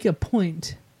make a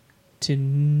point to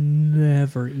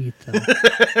never eat them.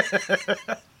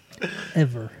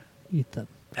 Ever eat them.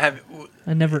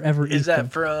 I never ever eat Is that them.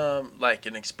 from like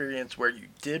an experience where you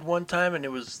did one time and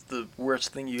it was the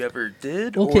worst thing you ever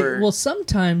did? Okay, or well,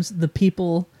 sometimes the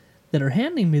people that are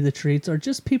handing me the treats are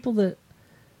just people that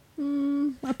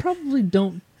I probably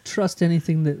don't trust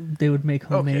anything that they would make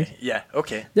homemade. okay, yeah,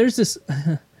 okay. There's this.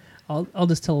 I'll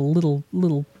just tell a little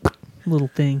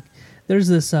thing. There's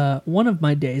this one of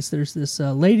my days. There's this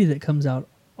lady that comes out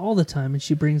all the time, and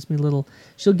she brings me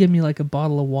She'll give me like a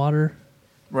bottle of water.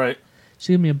 Right.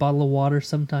 She'll give me a bottle of water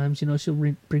sometimes. You know, she'll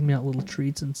bring me out little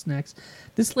treats and snacks.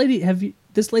 This lady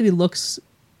looks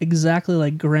exactly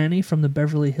like Granny from the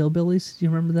Beverly Hillbillies. Do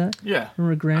you remember that? Yeah.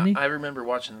 Remember Granny? I remember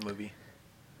watching the movie.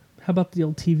 How about the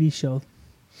old TV show?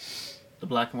 The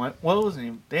black and white. Well, it wasn't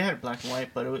even. They had black and white,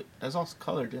 but it was also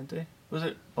color, didn't they? Was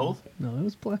it both? No, it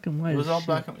was black and white. It was as all shit.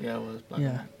 black and yeah, it was black Yeah.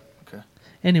 and white. Okay.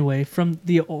 Anyway, from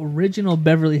the original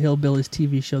Beverly Hillbillies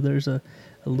TV show, there's a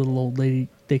little old lady.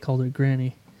 They called her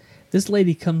Granny. This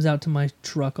lady comes out to my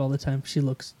truck all the time. She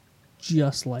looks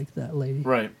just like that lady.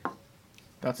 Right.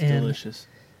 That's And- delicious.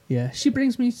 Yeah, she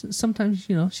brings me sometimes.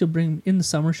 You know, she'll bring in the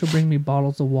summer. She'll bring me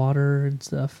bottles of water and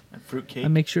stuff. And fruitcake. I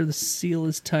make sure the seal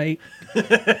is tight.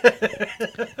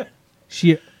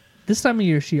 This time of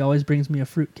year, she always brings me a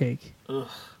fruitcake. Ugh.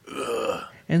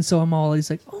 And so I'm always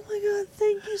like, "Oh my god,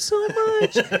 thank you so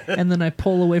much!" And then I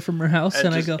pull away from her house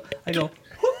and I go, I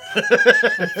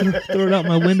throw it out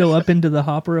my window up into the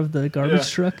hopper of the garbage Yeah.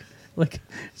 truck. Like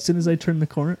as soon as I turn the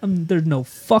corner, there's no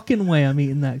fucking way I'm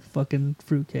eating that fucking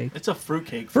fruitcake. It's a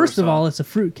fruitcake. First of all, off. it's a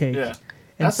fruitcake. Yeah.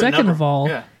 And That's a second number. of all,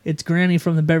 Yeah. it's Granny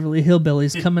from the Beverly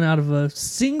Hillbillies coming out of a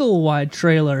single wide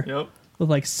trailer Yep. with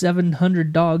like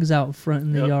 700 dogs out front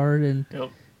in the Yep. yard, and Yep.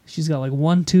 She's got like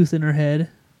one tooth in her head.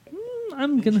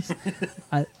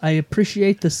 I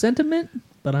appreciate the sentiment,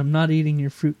 but I'm not eating your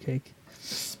fruitcake.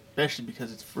 Especially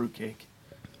because it's fruitcake.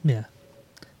 Yeah.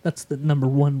 That's the number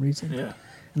one reason. Yeah.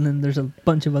 And then there's a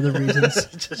bunch of other reasons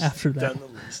Just after that. down the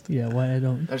list. Yeah, why I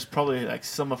don't. There's probably like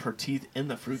some of her teeth in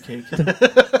the fruitcake.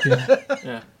 Yeah,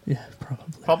 Yeah. yeah,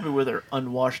 probably. Probably with her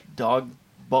unwashed dog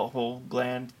butthole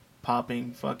gland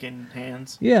popping fucking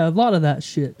hands. Yeah, a lot of that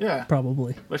shit. Yeah.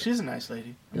 Probably. But she's a nice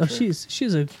lady. I'm Oh, sure.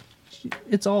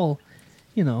 it's all,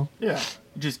 you know. Yeah.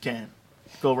 You just can't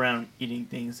go around eating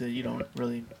things that you don't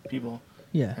really, people,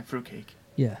 Yeah, like fruitcake.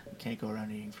 yeah, You can't go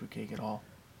around eating fruitcake at all.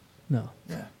 no.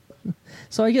 Yeah.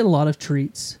 So I get a lot of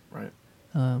treats. Right.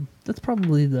 That's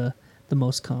probably the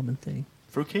most common thing.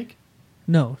 Fruitcake?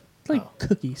 No, like Oh.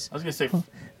 cookies. I was going to say, Huh.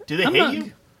 do they I'm hate not,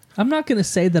 you? I'm not going to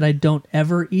say that I don't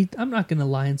ever eat. I'm not going to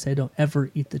lie and say I don't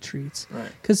ever eat the treats. Right.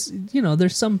 Because, you know,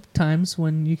 there's some times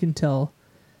when you can tell,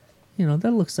 you know,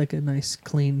 that looks like a nice,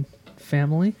 clean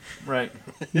family. Right.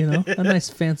 You know, a nice,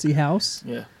 fancy house.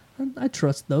 Yeah. I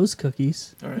trust those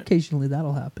cookies. All right. Occasionally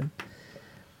that'll happen.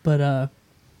 But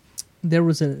there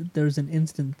was an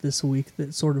instant this week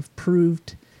that sort of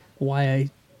proved why I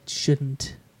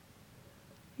shouldn't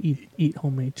eat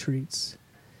homemade treats.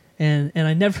 And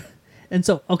I never and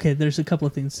so okay, there's a couple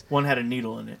of things. One had a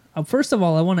needle in it. First of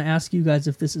all, I want to ask you guys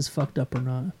if this is fucked up or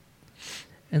not.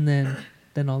 And then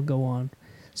I'll go on.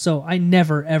 So I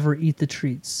never ever eat the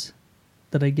treats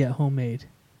that I get homemade.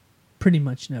 Pretty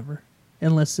much never.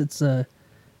 Unless it's a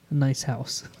nice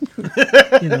house.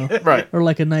 You know. Right. Or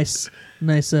like a nice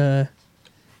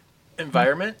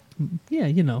Environment? yeah,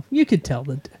 you know, you can tell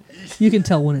when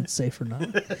it's safe or not.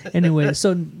 Anyway,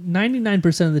 so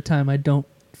 99% of the time I don't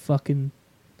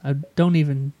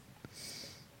even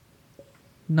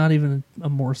not even a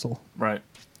morsel. Right.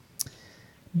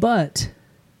 But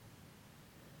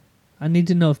I need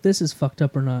to know if this is fucked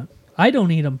up or not. I don't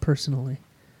eat them personally,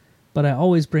 but I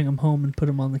always bring them home and put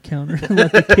them on the counter and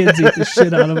let the kids eat the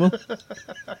shit out of them.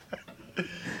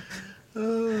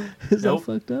 Is Nope. that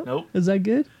fucked up? Nope. Is that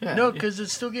good? Yeah. No, because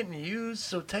it's still getting used,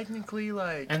 so technically,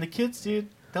 like... And the kids, dude,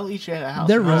 they'll eat you at a house.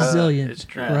 They're right? resilient, it's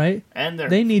true. right? And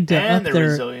They need to up they're their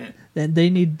resilient. they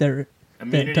need their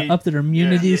Immunity. to up their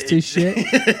immunities to shit.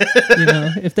 You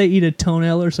know, if they eat a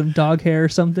toenail or some dog hair or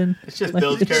something. It's just like,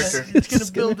 builds character. It's going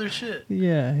to build their shit.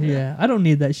 Yeah. I don't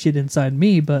need that shit inside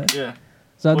me, but Yeah.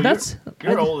 so Well, that's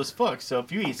you're old as fuck, so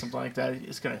if you eat something like that,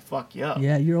 it's gonna fuck you up.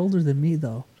 Yeah, you're older than me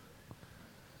though.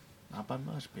 Not by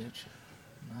much, bitch.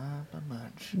 Not by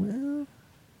much. Well,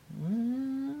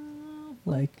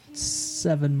 like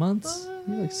 7 months.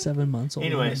 You're like 7 months older.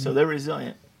 Anyway, than so me. they're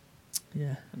resilient.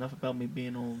 yeah. Enough about me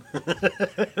being old.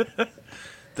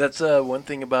 That's one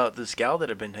thing about this gal that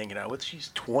I've been hanging out with.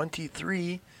 She's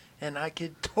 23, and I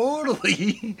could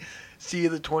totally see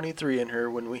the 23 in her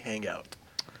when we hang out.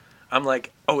 I'm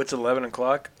like, oh, it's 11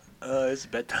 o'clock? It's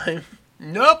bedtime?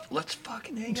 Nope, let's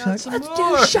fucking hang She's out like, some let's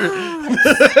more. do shots.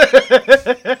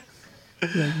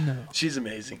 Like, no. She's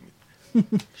amazing.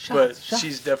 Shots, But shots,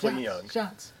 she's definitely shots, young.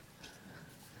 Shots.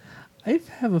 I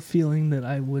have a feeling that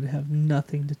I would have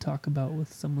nothing to talk about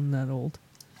with someone that old.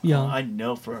 Young. Oh, I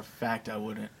know for a fact I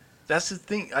wouldn't. That's the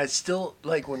thing. I still,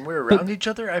 like, when we're around each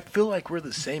other, I feel like we're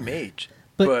the same age.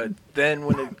 But- But then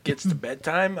when it gets to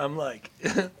bedtime, I'm like,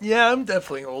 yeah, I'm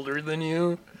definitely older than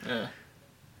you. Yeah.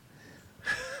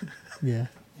 Yeah.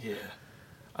 Yeah.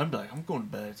 I'm like, I'm going to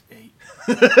bed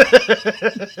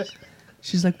at 8.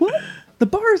 She's like, what? The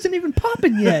bar isn't even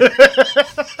popping yet.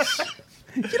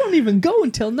 You don't even go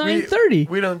until 9:30.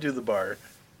 We don't do the bar.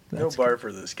 That's No bar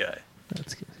for this guy.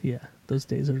 That's good. Yeah, those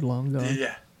days are long gone.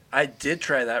 Yeah. I did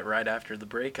try that right after the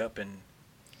breakup, and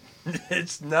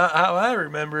it's not how I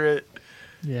remember it.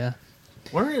 Yeah.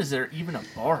 Where is there even a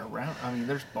bar around? I mean,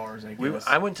 there's bars, I guess.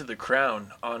 I went to the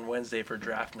Crown on Wednesday for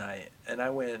draft night, and I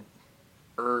went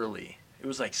early. It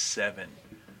was like 7.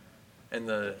 And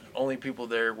the only people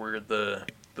there were the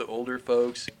older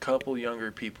folks, a couple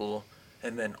younger people,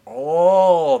 and then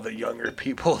all the younger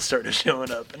people started showing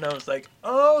up. And I was like,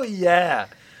 oh, yeah,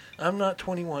 I'm not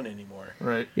 21 anymore.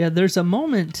 Right. Yeah, there's a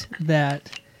moment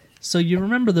that... So you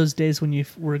remember those days when you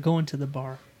were going to the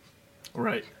bar,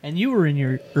 Right. and you were in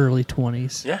your early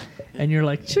 20s. Yeah. And you're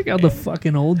like, check out the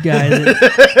fucking old guy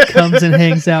that comes and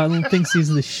hangs out and thinks he's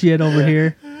the shit over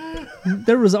here.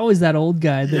 There was always that old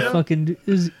guy that Yeah. fucking...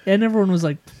 and everyone was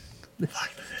like, look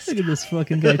at this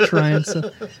fucking guy trying so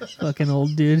fucking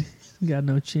old dude. Got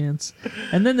no chance.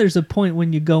 And then there's a point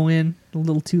when you go in a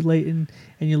little too late and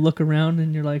you look around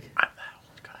and you're like, I'm that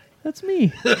old guy. That's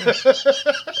me.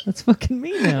 That's fucking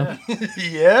me now.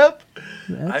 Yep.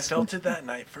 That's I felt it that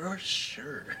night for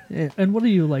sure. Yeah, and what are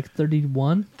you, like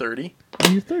 31? 30. Oh,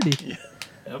 you're 30. Yeah.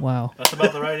 Yep. Wow. That's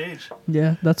about the right age.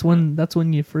 Yeah, that's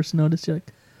when you first noticed. You're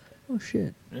like, oh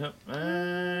shit. Yep.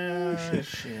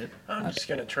 Shit. I'm just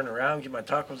gonna turn around, get my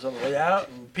tacos on the way out,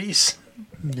 and peace.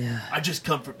 Yeah. I just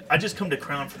come to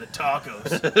Crown for the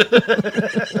tacos.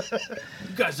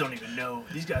 You guys don't even know.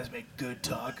 These guys make good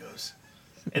tacos.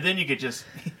 And then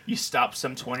you stop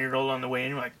some 20-year-old on the way in,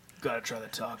 you're like, gotta try the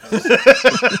tacos.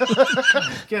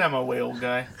 Get out of my way, old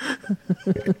guy.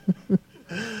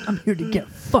 I'm here to get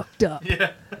fucked up.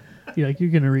 Yeah. You're like, you're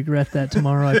gonna regret that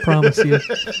tomorrow. I promise you.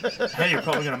 Hey, you're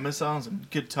probably gonna miss out on some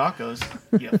good tacos.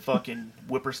 You fucking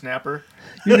whippersnapper.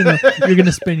 You're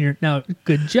gonna spend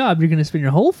good job. You're gonna spend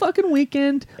your whole fucking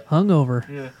weekend hungover.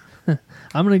 Yeah.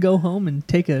 I'm gonna go home and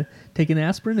take an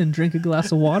aspirin and drink a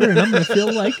glass of water, and I'm gonna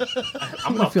feel like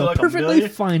I'm gonna feel like perfectly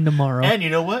fine tomorrow. And you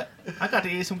know what? I got to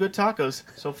eat some good tacos,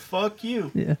 so fuck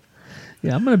you. Yeah.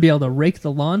 Yeah, I'm gonna be able to rake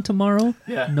the lawn tomorrow.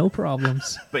 Yeah. No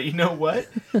problems. But you know what?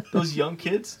 Those young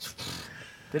kids,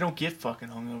 they don't get fucking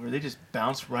hungover. They just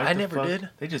bounce right. I never did.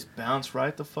 They just bounce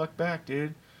right the fuck back,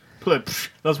 dude. Like,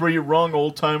 that's where you're wrong,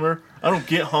 old timer. I don't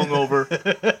get hungover.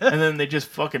 And then they just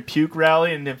fucking puke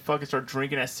rally and then fucking start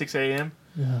drinking at 6 a.m.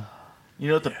 You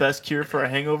know what the best cure for a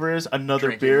hangover is? Another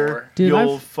Drinking beer. more. Dude, you I've-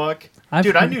 old fuck. I've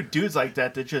Dude, I heard- knew dudes like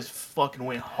that just fucking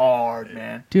went hard,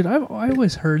 man. Dude, I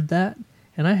always heard that,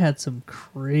 and I had some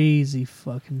crazy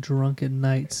fucking drunken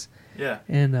nights, Yeah.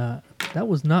 and that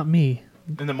was not me.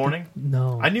 In the morning?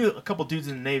 No. I knew a couple dudes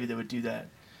in the Navy that would do that.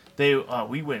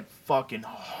 We went fucking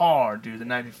hard, dude, the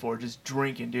night before, just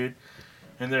drinking, dude.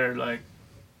 And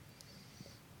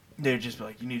they'd just be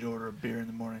like, you need to order a beer in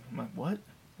the morning. I'm like, what?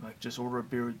 I'm like, just order a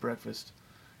beer with breakfast.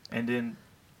 And then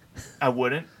I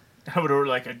wouldn't. I would order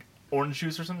like an orange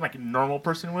juice or something like a normal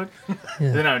person would. Yeah.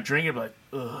 And then I would drink it, be like,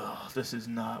 ugh, this is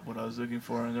not what I was looking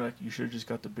for. And they're like, you should have just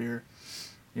got the beer,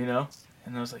 you know?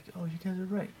 And I was like, oh, you guys are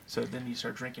right. So then you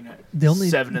start drinking at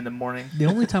 7 in the morning. The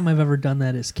only time I've ever done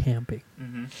that is camping.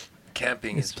 Mm-hmm.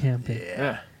 Camping It's is camping.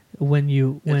 Yeah. When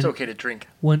It's okay to drink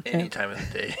when any time of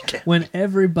the day. when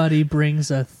everybody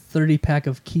brings a 30-pack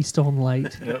of Keystone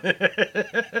Light. Yep.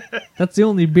 That's the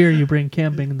only beer you bring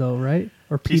camping, though, right?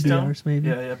 Or Keystone? PBRs, maybe.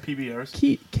 Yeah, PBRs.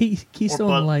 Keystone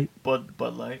or Bud, Light.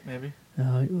 Bud Light, maybe.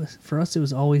 For us, it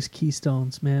was always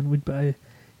Keystones, man. We'd buy.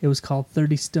 It was called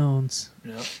 30 Stones,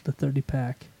 Yep. the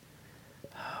 30-pack.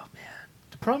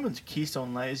 The problem with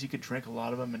Keystone Light is you could drink a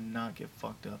lot of them and not get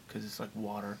fucked up because it's like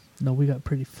water. No, we got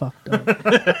pretty fucked up.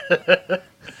 That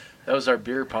was our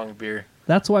beer pong beer.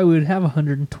 That's why we would have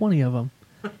 120 of them.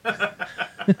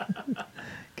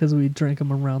 Because we drank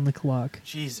them around the clock.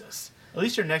 Jesus. At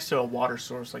least you're next to a water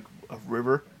source, like a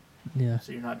river, Yeah.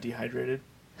 so you're not dehydrated.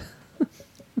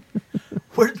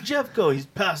 Where did Jeff go? He's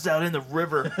passed out in the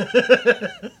river.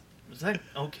 Is that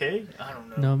okay? I don't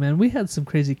know. No, man, we had some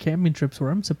crazy camping trips where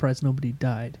I'm surprised nobody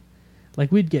died.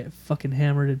 Like, we'd get fucking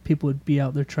hammered and people would be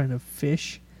out there trying to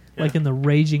fish. Yeah. Like in the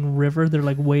raging river. They're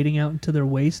like wading out into their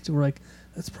waist. We're like,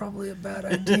 that's probably a bad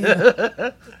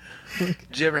idea. Did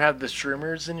you ever have the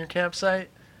shroomers in your campsite?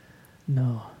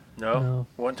 No. No? No.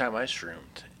 One time I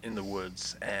shroomed in the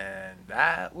woods, and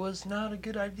that was not a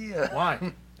good idea.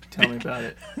 Why? Tell me about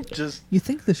it. Just You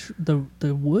think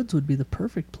the woods would be the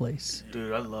perfect place?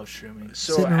 Dude, I love shrooming.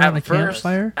 so Sitting around a at first,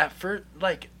 campfire?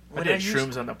 like I when did used-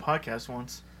 shrooms on the podcast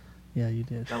once. Yeah, you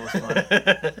did. That was fun.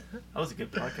 That was a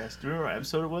good podcast. Do you remember what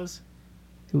episode it was?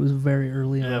 It was very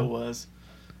early on. Yeah, it was.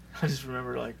 I just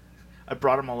remember, like, I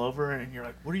brought them all over, and you're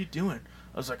like, what are you doing?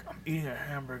 I was like, I'm eating a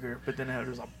hamburger, but then there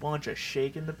was a bunch of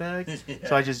shake in the bag,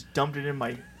 so I just dumped it in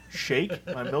my shake,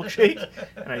 my milkshake,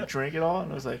 and I drank it all,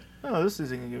 and I was like, oh, this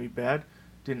isn't going to be bad.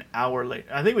 Did an hour later.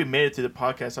 I think we made it through the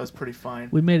podcast. I was pretty fine.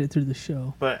 We made it through the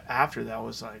show. But after that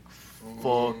was like,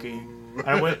 fucking...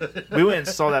 We went and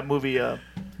saw that movie,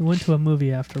 We went to a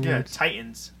movie afterwards. yeah,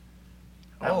 Titans.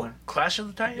 That Oh, one. Clash of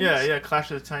the Titans? Yeah,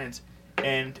 Clash of the Titans.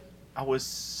 And I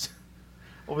was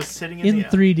sitting in in the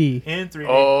 3D. in 3D.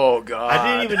 Oh, God.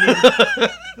 I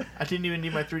didn't even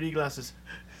need my 3D glasses.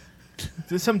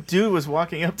 Some dude was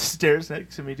walking up the stairs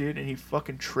next to me, dude, and he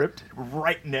fucking tripped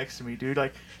right next to me, dude.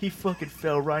 Like, he fucking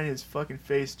fell right in his fucking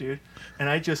face, dude. And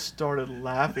I just started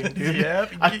laughing, dude. Yeah,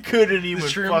 I couldn't even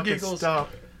shroom fucking giggles.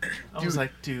 stop. I was Dude.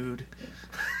 like, dude.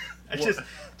 I just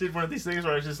did one of these things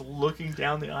where I was just looking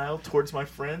down the aisle towards my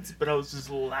friends, but I was just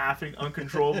laughing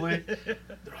uncontrollably. They're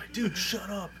like, dude, shut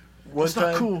up. One It's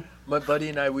time, not cool. my buddy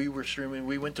and I, we were streaming.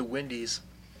 We went to Wendy's,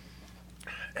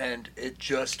 and it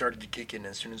just started to kick in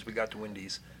as soon as we got to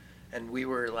Wendy's, and we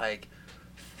were like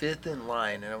 5th in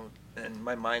line, and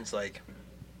my mind's like,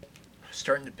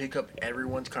 starting to pick up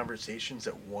everyone's conversations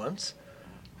at once,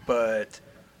 but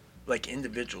like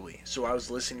individually. So I was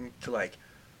listening to like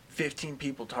 15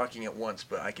 people talking at once,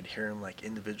 but I could hear them like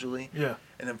individually. Yeah.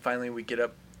 And then finally we get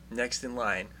up next in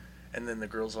line, and then the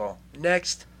girls all,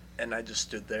 next. And I just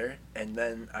stood there, and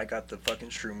then I got the fucking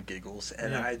shroom giggles,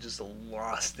 and I just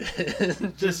lost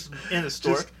it. Just in the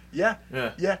store? Yeah.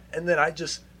 Yeah. And then I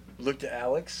just looked at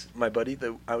Alex, my buddy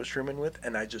that I was shrooming with,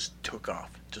 and I just took off.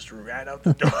 Just ran out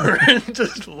the door and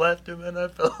just left him, and I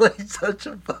felt like such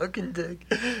a fucking dick.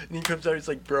 And he comes out, he's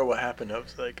like, bro, what happened? I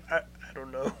was like, I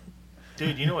don't know.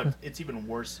 Dude, you know what? It's even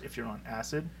worse if you're on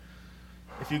acid.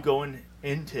 If you go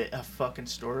into a fucking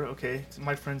store, okay?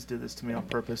 My friends did this to me on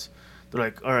purpose. They're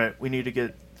like, all right, we need to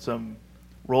get some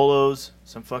Rolos,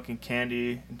 some fucking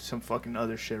candy, and some fucking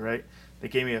other shit, right? They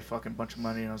gave me a fucking bunch of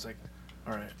money, and I was like,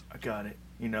 all right, I got it,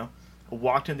 you know? I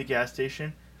walked in the gas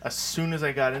station. As soon as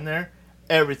I got in there,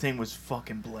 everything was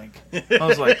fucking blank. I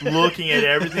was like looking at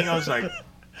everything. I was like,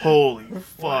 holy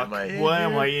fuck, why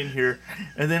am I in here?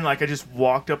 And then like I just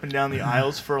walked up and down the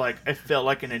aisles for like, I felt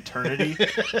like an eternity.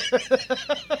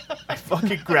 I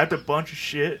fucking grabbed a bunch of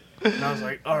shit, and I was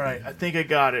like, all right, I think I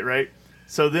got it, right?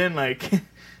 So then like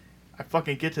I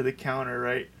fucking get to the counter,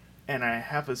 right? And I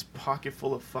have this pocket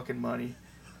full of fucking money,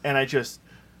 and I just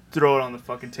throw it on the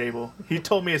fucking table. He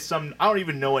told me I don't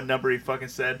even know what number he fucking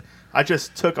said. I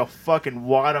just took a fucking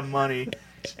wad of money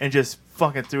and just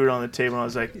fucking threw it on the table. And I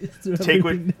was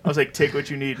like, take what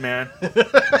you need, man.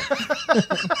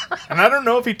 And I don't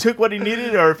know if he took what he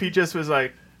needed or if he just was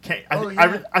like,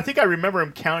 I think I remember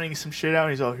him counting some shit out,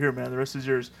 and he's all, here, man, the rest is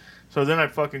yours. So then I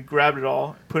fucking grabbed it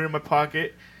all, put it in my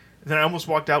pocket, and then I almost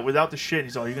walked out without the shit. And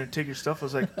he's all, you gonna take your stuff? I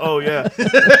was like, oh, yeah.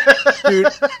 Dude,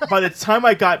 by the time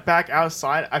I got back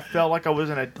outside, I felt like I was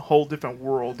in a whole different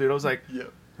world, dude. I was like,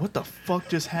 what the fuck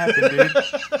just happened, dude?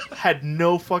 Had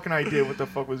no fucking idea what the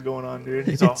fuck was going on, dude.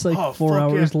 He's it's all, like 4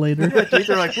 hours later. Yeah, dude,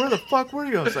 they're like, where the fuck were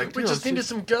you? I was like, we just needed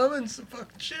some gum and some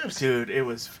fucking chips.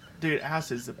 Dude,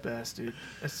 acid's the best, dude.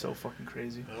 It's so fucking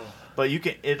crazy. But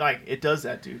it does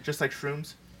that, dude. Just like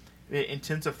shrooms, it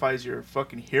intensifies your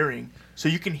fucking hearing, so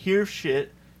you can hear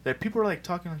shit that people are like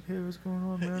talking like, hey, what's going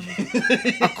on, man?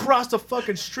 Across the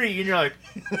fucking street, and you're like,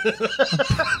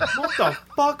 what the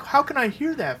fuck? How can I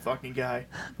hear that fucking guy?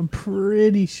 I'm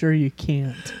pretty sure you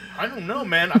can't. I don't know,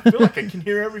 man. I feel like I can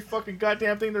hear every fucking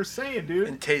goddamn thing they're saying, dude.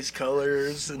 And taste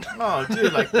colors. And oh,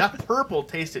 dude, like that purple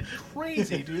tasted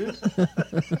crazy, dude.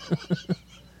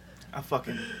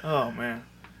 Oh, man.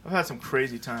 I've had some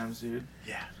crazy times, dude.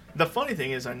 Yeah. The funny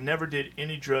thing is I never did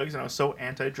any drugs, and I was so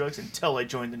anti-drugs until I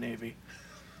joined the Navy.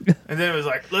 And then it was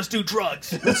like, let's do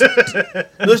drugs.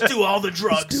 Let's do all the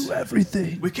drugs. Let's do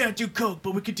everything. We can't do coke,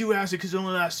 but we could do acid because it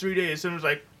only lasts 3 days. And it was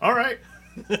like, all right.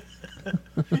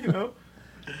 You know?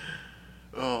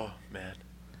 Oh, man.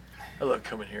 I love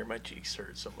coming here. My cheeks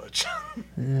hurt so much.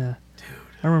 Yeah. Dude.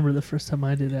 I remember the first time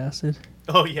I did acid.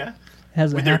 Oh, yeah?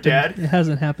 With your dad? It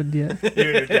hasn't happened yet. You and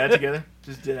your dad together?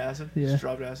 Just did acid? Yeah. Just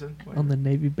dropped acid? On the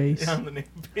Navy base. Yeah, on the Navy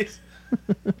base.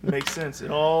 Makes sense. It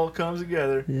all comes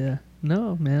together. Yeah.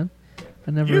 No, man.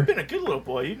 I never. You've been a good little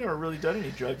boy. You've never really done any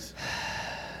drugs.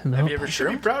 No. Have you ever You should be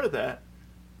shroomed? proud of that.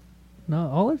 No,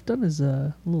 all I've done is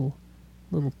a little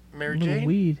Mary little Jane?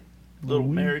 weed. Little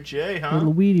weed. Mary J, huh?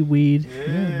 Little weedy weed. Yeah.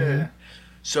 Man.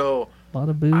 So, A lot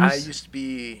of booze. I used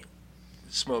to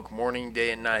smoke morning,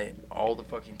 day, and night all the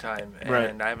fucking time. And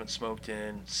Right. I haven't smoked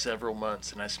in several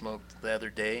months. And I smoked the other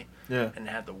day Yeah. and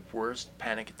had the worst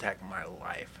panic attack of my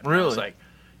life. And I Really? was like,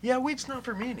 yeah, weed's not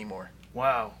for me anymore.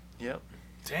 Wow. Yep.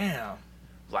 Damn.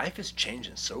 Life is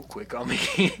changing so quick on me.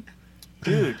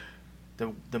 Dude,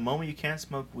 the moment you can't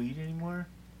smoke weed anymore,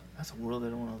 that's a world I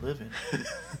don't want to live in.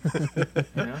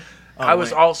 You know? Oh, I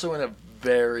was wait. also in a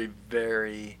very,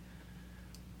 very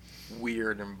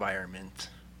weird environment,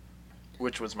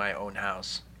 which was my own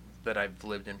house that I've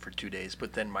lived in for 2 days.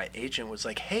 But then my agent was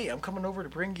like, hey, I'm coming over to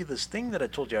bring you this thing that I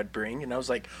told you I'd bring. And I was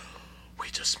like, we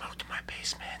just smoked in my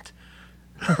basement.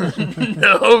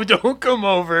 No, don't come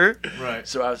over. Right.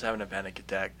 So I was having a panic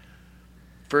attack.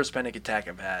 First panic attack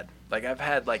I've had. Like, I've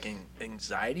had, like,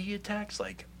 anxiety attacks.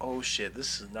 Like, oh, shit,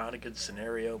 this is not a good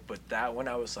scenario. But that one,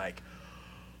 I was like,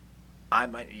 I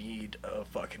might need a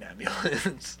fucking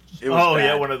ambulance. It was bad.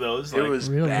 Yeah, one of those. It Like, was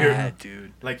Really? bad,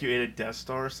 dude. like you ate a Death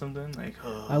Star or something. Like,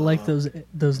 oh. I like those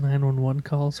 911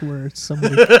 calls where it's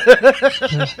somebody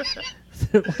they're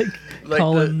Like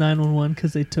calling 911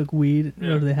 because they took weed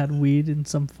Yeah. or they had weed in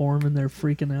some form and they're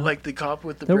freaking out. Like the cop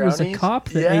with the there brownies. was a cop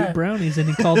that ate brownies and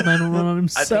he called 911 on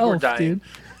himself, dying. dude.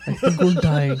 I think we're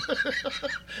dying.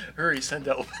 Hurry, send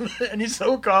help. And he's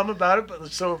so calm about it,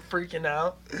 but so freaking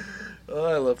out. Oh,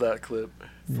 I love that clip.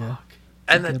 Yeah.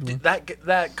 And a good one.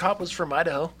 that cop was from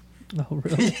Idaho. Oh,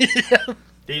 really? Did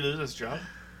he lose his job?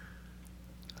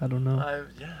 I don't know.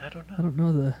 I don't know. I don't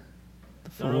know the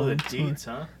Don't know the full story. deets,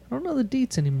 huh? I don't know the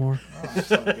deets anymore. Oh, that's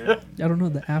not good. I don't know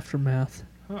the aftermath.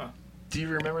 Huh. Do you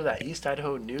remember that East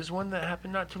Idaho news one that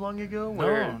happened not too long ago?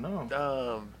 Where,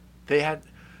 No. they had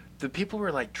the people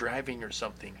were like driving or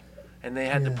something, and they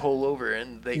had to Yeah. pull over,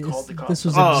 and they called the cops. This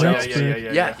was Oh, in yeah,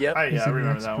 Rexburg. yeah. Yep. I It was in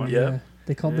remember that one. Rexburg, Yep.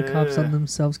 They called the cops on Yeah.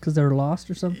 themselves because they were lost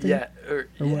or something. Yeah, Or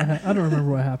what I don't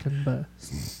remember what happened, but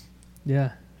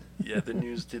yeah, yeah. The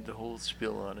news did the whole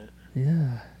spiel on it.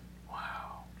 yeah.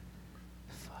 Wow.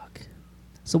 Fuck.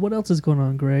 So what else is going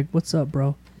on, Greg? What's up,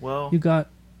 bro? Well, We got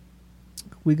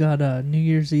New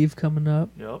Year's Eve coming up.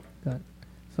 yep. Got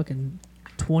fucking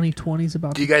 2020's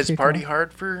about. Do you to guys kick party off.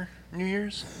 hard for New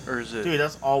Year's, or is it? Dude,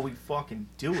 that's all we fucking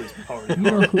do is party, You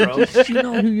know bro. you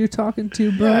know who you're talking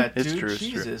to, bro. Yeah, It's dude, true, it's true.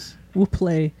 Jesus. We'll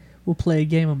play a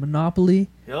game of Monopoly.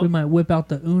 Yep. We might whip out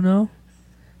the Uno.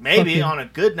 Maybe Fucking- on a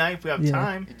good night if we have Yeah.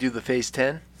 time. You do the phase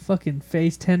 10? Fucking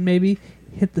phase 10 maybe.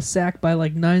 Hit the sack by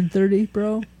like 9:30,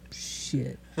 bro.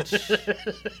 Shit.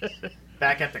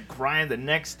 Back at the grind the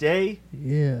next day.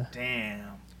 Yeah.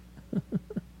 Damn.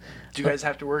 Do you guys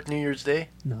have to work New Year's Day?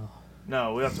 No.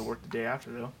 No, we have to work the day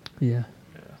after though. Yeah.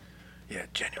 Yeah,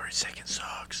 January 2nd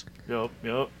sucks. Yep.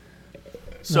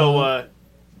 So No.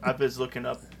 I was looking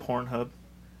up Pornhub,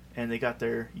 and they got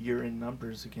their year-end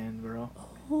numbers again, bro.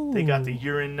 They got the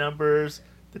year-end numbers,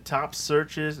 the top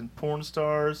searches and porn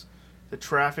stars, the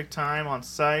traffic time on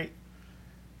site,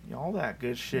 all that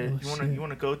good shit. Oh, You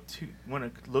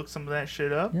wanna look some of that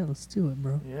shit up? Yeah, let's do it,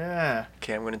 bro. Yeah.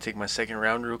 Okay, I'm going to take my second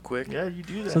round real quick. Yeah, you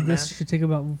do that, So man. this should take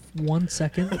about 1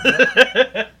 second.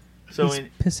 So He's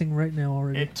pissing right now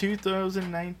already. in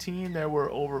 2019, there were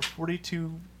over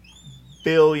 42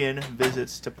 billion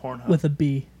visits to Pornhub. With a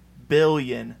B.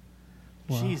 Billion.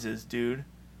 Wow. Jesus, dude.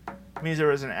 Means there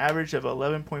was an average of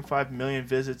 11.5 million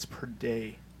visits per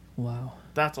day. Wow.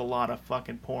 That's a lot of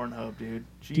fucking Pornhub, dude.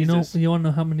 Jesus. Do you want to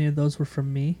know how many of those were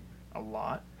from me? A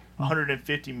lot.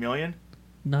 150 million?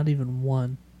 Not even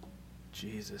one.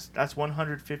 Jesus. That's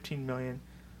 115 million.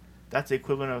 That's the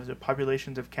equivalent of the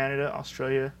populations of Canada,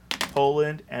 Australia,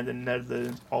 Poland, and the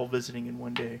Netherlands all visiting in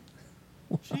one day.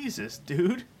 Jesus,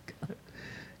 dude.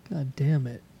 God damn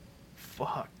it.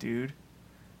 Fuck, dude.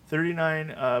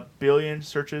 39 billion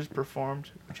searches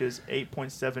performed, which is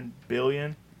 8.7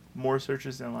 billion more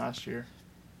searches than last year.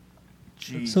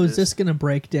 Jesus. So is this gonna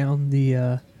break down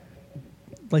the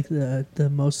like the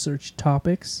most searched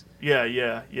topics?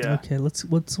 Yeah. Okay, let's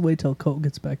wait till Colt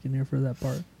gets back in here for that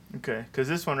part. Okay, because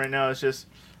this one right now is just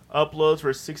uploads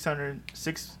were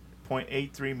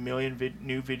 6.83 million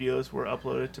new videos were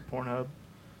uploaded to Pornhub.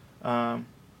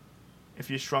 If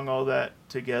you strung all that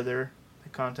together, the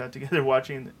content together,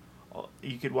 watching,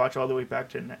 you could watch all the way back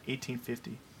to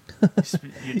 1850.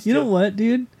 You know what,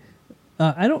 dude?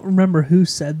 I don't remember who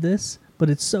said this, but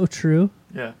it's so true.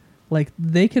 Yeah. Like,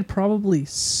 they could probably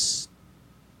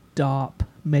stop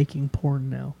making porn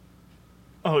now.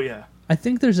 Oh yeah. I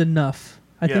think there's enough.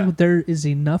 I Yeah. think there is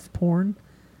enough porn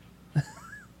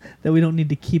that we don't need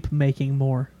to keep making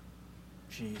more.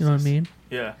 Jesus. You know what I mean?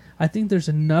 Yeah. I think there's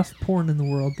enough porn in the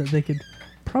world that they could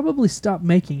probably stop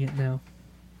making it now.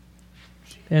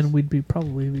 And we'd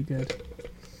probably be good.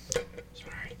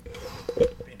 Sorry.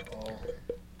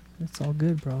 It's all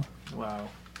good, bro. Wow.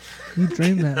 You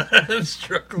drained that. I'm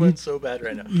struggling so bad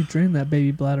right now. You drained that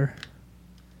baby bladder.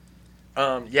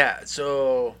 Yeah,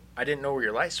 so I didn't know where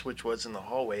your light switch was in the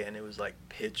hallway, and it was like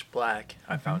pitch black.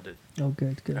 I found it. Oh,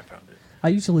 good. I found it. I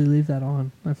usually leave that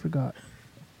on. I forgot.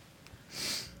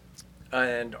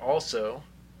 And also,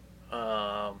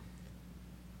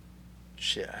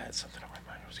 shit, I had something on my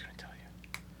mind I was going to tell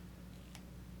you.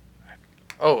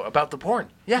 Oh, about the porn.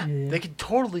 Yeah, Yeah. they could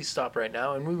totally stop right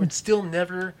now, and we would still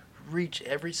never reach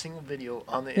every single video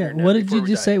on the Yeah. internet. What did before you we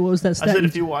just died. say? What was that I stat? said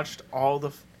if you watched all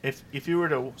the if you were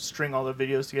to string all the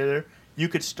videos together, you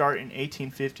could start in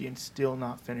 1850 and still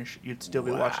not finish. You'd still be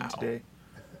watching Wow. today.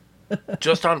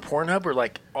 Just on Pornhub or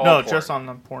like all No, porn? just on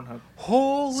Pornhub.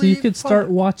 Holy So you could start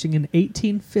fuck. watching in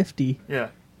 1850 Yeah.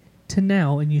 to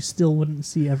now, and you still wouldn't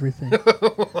see everything.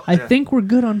 I think we're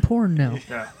good on porn now.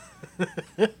 Yeah.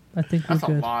 I think we're That's a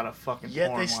good. lot of fucking Yet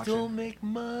porn they watching. still make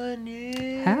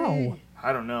money. How?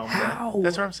 I don't know. How?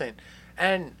 That's what I'm saying.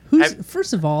 And Who's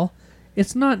first of all,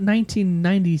 it's not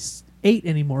 1998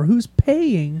 anymore. Who's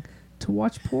paying to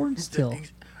watch porn still?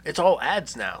 it's all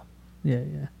ads now. Yeah.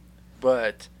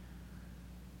 But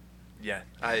yeah,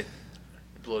 it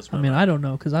blows my I mean, mind. I don't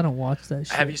know because I don't watch that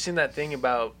shit. Have you seen that thing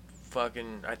about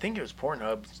fucking? I think it was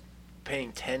Pornhub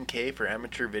paying $10K for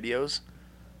amateur videos.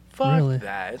 Fuck Really?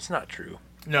 that. It's not true.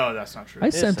 No, that's not true. I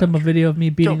sent them a video of me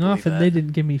beating Don't off, believe and they that.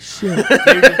 didn't give me shit.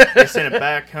 They sent it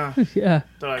back, huh? Yeah.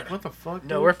 They're like, what the fuck,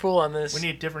 No, dude? we're full on this. We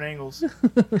need different angles.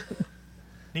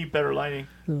 Need better lighting.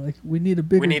 They're like, we need a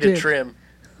bigger We need dick. a trim.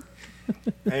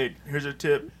 Hey, here's a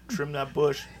tip. Trim that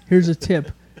bush. Here's a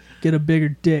tip. Get a bigger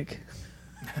dick.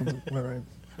 I was like, all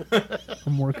right.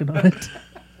 I'm working on it.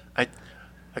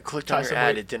 I clicked on your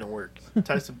ad. It didn't work.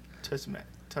 Tie some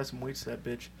weights to that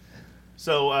bitch.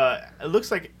 So it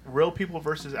looks like Real People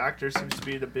versus Actors seems to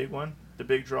be the big one, the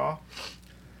big draw.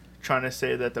 Trying to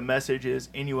say that the message is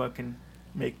anyone can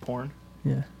make porn.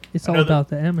 Yeah. It's all about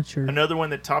the amateur. Another one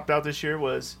that topped out this year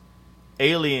was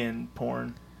alien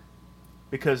porn.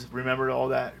 Because remember all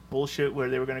that bullshit where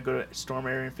they were going to go to Storm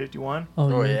Area 51?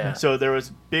 Oh, yeah. So there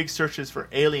was big searches for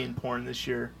alien porn this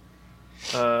year.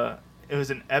 It was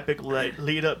an epic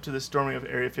lead up to the storming of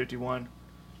Area 51.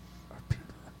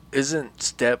 Isn't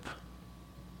step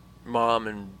mom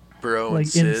and bro Like and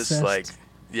sis incest. like,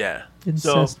 yeah.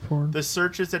 Incest So porn. the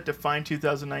searches that defined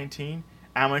 2019,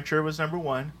 amateur was number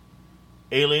 1,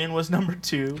 alien was number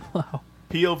 2, Wow.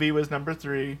 POV was number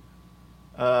 3,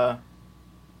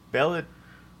 Bella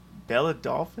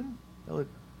Dolphin?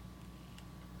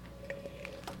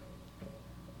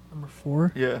 Number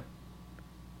 4. Yeah,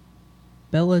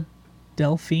 Bella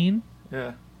Delphine.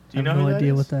 yeah. I Do you have know no who idea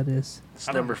that what is? that is. It's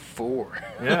I don't- number 4.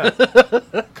 Yeah.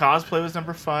 Cosplay was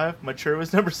number 5. Mature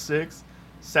was number 6.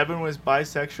 7 was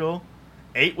bisexual.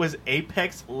 8 was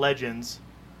Apex Legends.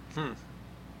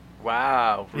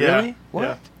 Wow. Yeah, Really? What?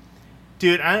 yeah.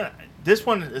 Dude, this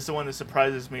one is the one that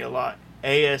surprises me a lot.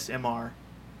 ASMR.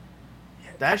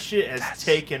 That shit has that's-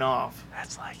 taken off.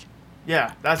 That's like,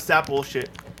 Yeah, that's that bullshit.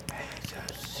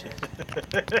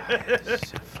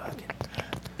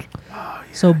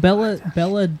 So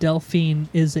Bella Delphine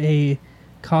is a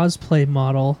cosplay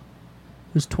model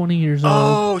who's 20 years old.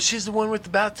 oh, she's the one with the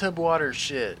bathtub water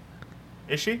shit.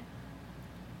 Is she?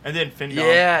 And then Finn Dom.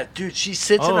 Yeah, dude, she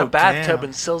sits in Oh, a bathtub damn.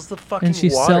 and sells the fucking And she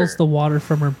water. sells the water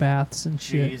from her baths and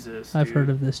shit. Jesus, I've dude. heard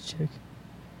of this chick.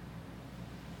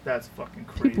 That's fucking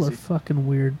crazy. People are fucking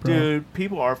weird, bro. Dude,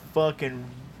 people are fucking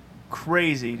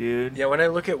crazy, dude. Yeah, when I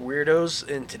look at weirdos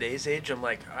in today's age, I'm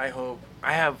like, I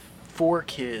have 4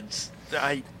 kids.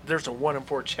 There's a 1 in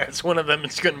 4 chance one of them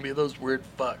is going to be those weird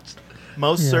fucks.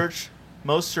 Most Yeah.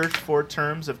 searched for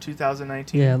terms of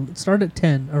 2019. Yeah, start at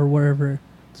 10 or wherever.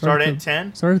 Start at at the-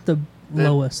 10. Start at the The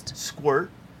lowest.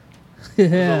 Squirt is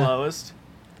the Yeah. lowest.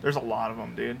 There's a lot of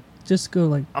them, dude. Just go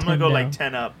like I'm 10 gonna go down. like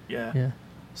 10 up. Yeah. Yeah.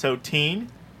 So teen,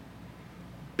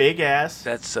 big ass,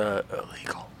 That's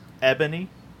illegal. ebony,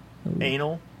 Ooh,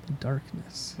 anal, the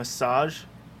darkness. massage,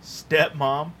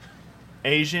 stepmom,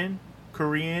 Asian,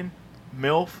 Korean,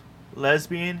 MILF,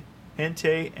 lesbian,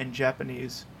 hentai, and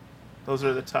Japanese. Those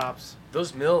are the tops.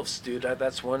 Those MILFs, dude,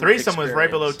 that's one Threesome was right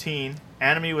below experience. teen.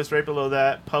 Anime was right below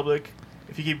that. Public,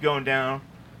 if you keep going down,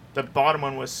 the bottom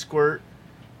one was squirt.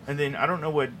 And then I don't know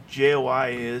what JOI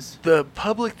is. The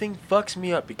public thing fucks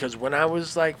me up because when I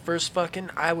was like first fucking,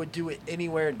 I would do it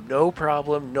anywhere, no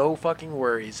problem, no fucking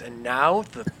worries. And now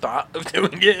the thought of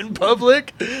doing it in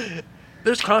public,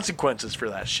 there's consequences for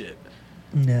that shit.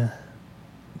 Yeah.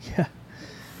 Yeah.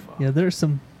 Yeah, there's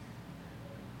some.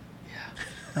 Yeah.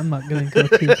 I'm not going to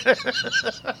go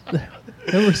too.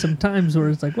 There were some times where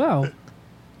it's like, wow.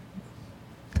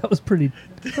 That was pretty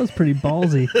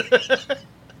ballsy.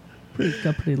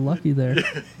 Got pretty lucky there.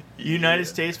 United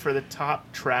States for the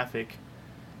top traffic.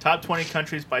 Top 20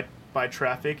 countries by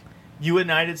traffic.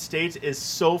 United States is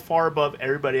so far above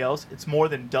everybody else. It's more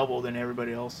than double than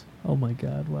everybody else. Oh my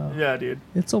god, wow. Yeah, dude.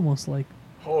 It's almost like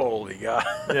Holy God.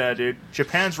 Yeah, dude.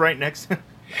 Japan's right next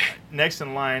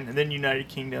in line, and then United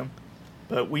Kingdom.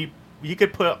 But you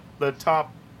could put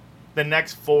the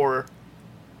next 4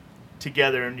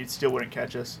 together, and you still wouldn't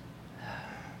catch us.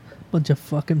 bunch of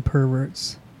fucking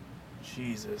perverts.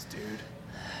 Jesus, dude.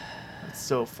 That's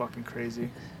so fucking crazy.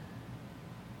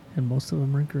 And most of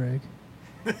them are Greg.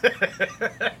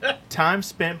 Time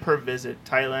spent per visit.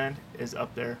 Thailand is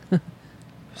up there. 11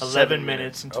 7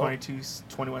 minutes and minutes.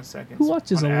 21 seconds. Who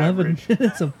watches on 11 average.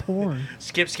 minutes of porn?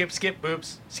 Skip,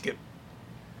 boobs. Skip.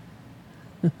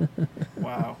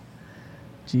 Wow.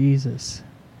 Jesus.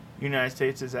 United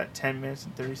States is at 10 minutes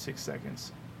and 36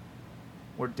 seconds.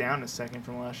 We're down a second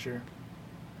from last year.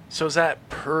 So is that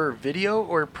per video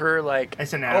or per like?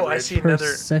 It's an Oh, I average. see Per another.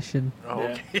 session. Oh,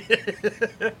 Yeah.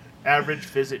 okay. Average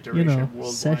visit You duration know,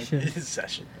 worldwide. session.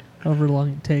 Session. However long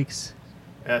it takes.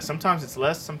 Sometimes it's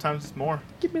less, sometimes it's more.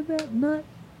 Give me that nut.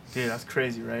 Dude, that's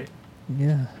crazy, right?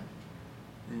 Yeah.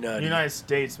 Nutty. United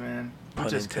States, man. We're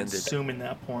Pun just intended. consuming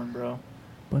that porn, bro.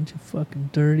 Bunch of fucking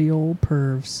dirty old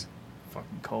pervs.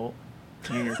 Fucking Colt.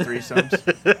 You and your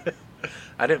threesomes.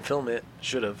 I didn't film it.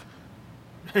 Should have.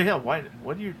 Yeah, why?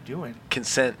 What are you doing?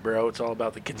 Consent, bro. It's all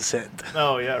about the consent.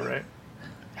 Oh, yeah, right.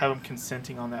 Have him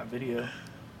consenting on that video.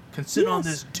 Consent on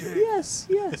this dick. Yes,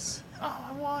 yes. Oh,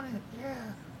 I want it.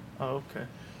 Yeah. Oh, okay.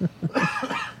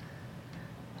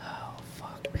 Oh,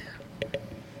 fuck, man.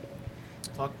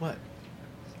 Fuck what?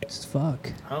 Just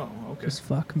fuck. Oh, okay. Just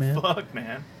fuck, man. Fuck,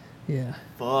 man. Yeah.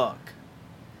 Fuck.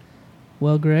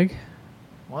 Well, Greg,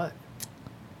 What?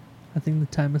 I think the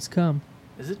time has come.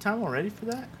 Is it time already for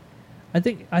that? I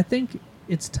think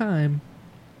it's time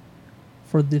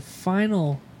for the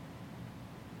final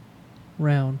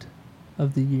round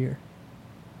of the year.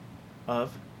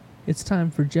 Of It's time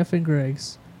for Jeff and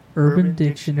Greg's Urban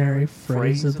Dictionary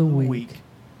Phrase of the Week.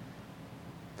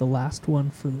 The last one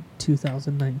for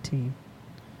 2019.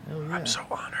 Hell yeah. I'm so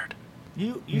honored.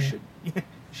 You Yeah. should you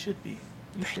should be.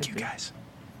 Thank you, guys.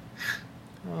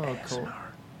 Oh, cool.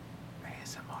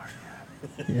 ASMR.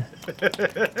 Yeah.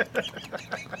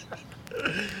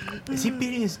 Is he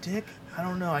beating his dick? I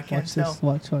don't know. I can't Watch tell.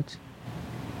 this. Watch.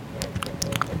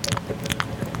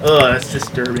 Oh, that's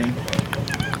disturbing.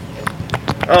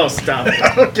 Oh, stop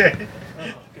it. Okay.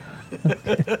 Oh,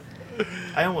 God.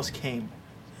 I almost came.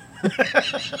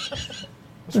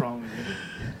 What's wrong with you?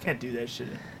 Can't do that shit.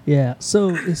 Yeah.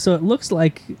 So it looks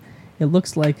like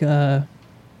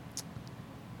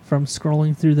from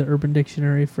scrolling through the Urban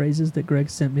Dictionary phrases that Greg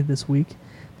sent me this week,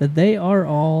 that they are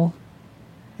all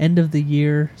end of the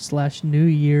year / New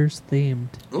Year's themed.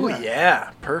 Oh,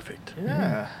 yeah. Perfect.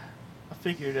 Yeah. I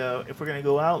figured if we're going to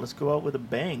go out, let's go out with a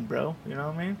bang, bro. You know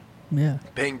what I mean? Yeah.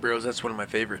 Bang Bros, that's one of my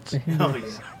favorites. Bang, Oh, yeah.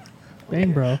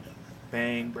 Bang bro.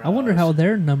 Bang, bro. I wonder how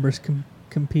their numbers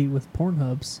compete with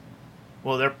Pornhub's.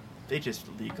 Well, they just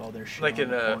leak all their shit. Like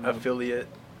on an Pornhub. affiliate.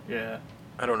 Yeah.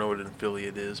 I don't know what an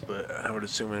affiliate is, but I would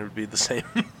assume it would be the same.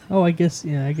 Oh, I guess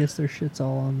their shit's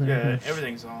all on there. Yeah, huh?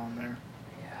 everything's all on there.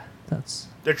 That's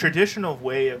The traditional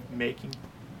way of making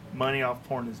money off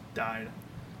porn has died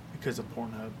because of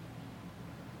Pornhub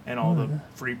and all Oh, the yeah.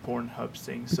 free Pornhub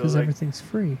things. because So like, everything's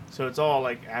free. so it's all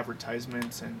like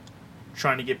advertisements and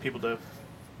trying to get people to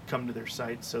come to their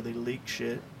sites, so they leak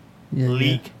shit. Yeah,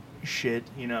 Leak shit,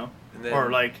 you know, And then-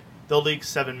 or like they'll leak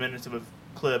 7 minutes of a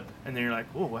clip, and then you're like,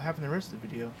 "Oh, what happened to the rest of the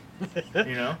video?"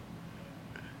 You know.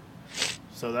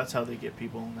 So that's how they get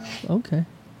people now. Yeah.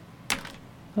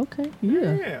 Okay.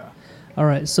 Yeah. Yeah. All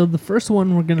right. So the first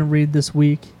one we're gonna read this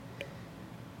week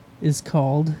is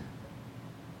called.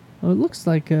 Oh, it looks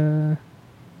like there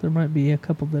might be a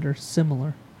couple that are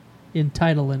similar in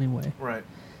title anyway. Right.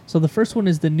 So the first one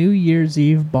is the New Year's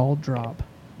Eve ball drop.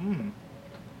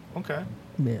 Okay.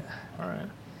 Yeah. All right.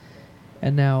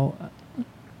 And now,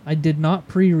 I did not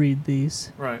pre-read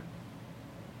these. Right.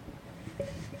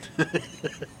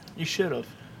 You should have.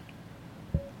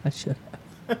 I should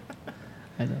have.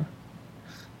 I know.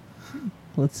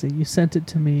 Let's see. You sent it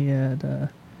to me at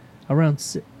around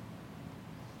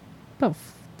about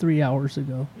 3 hours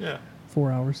ago. Yeah.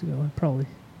 4 hours ago. I probably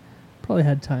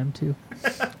had time to.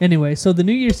 Anyway, so the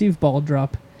New Year's Eve ball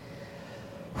drop.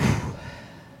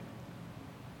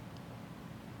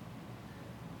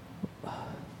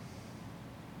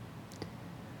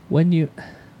 When you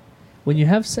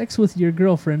have sex with your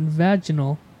girlfriend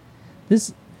vaginal,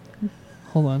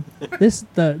 hold on.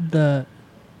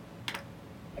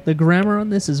 The grammar on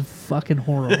this is fucking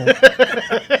horrible.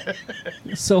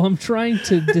 So I'm trying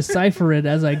to decipher it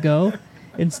as I go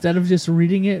instead of just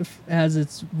reading it as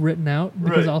it's written out,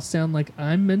 because Right. I'll sound like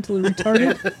I'm mentally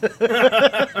retarded.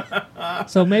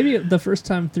 So maybe the first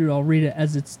time through I'll read it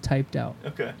as it's typed out,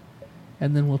 Okay.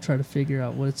 and then we'll try to figure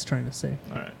out what it's trying to say.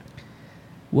 All right.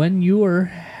 When you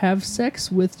have sex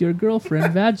with your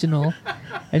girlfriend vaginal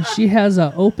and she has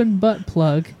an open butt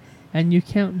plug and you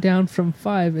count down from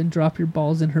 5 and drop your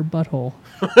balls in her butthole.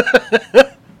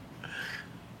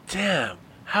 Damn.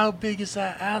 How big is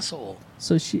that asshole?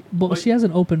 So she has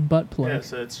an open butt plug Yeah,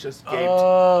 so it's just gaped.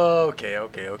 Oh, okay.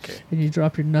 and you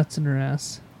drop your nuts in her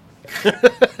ass.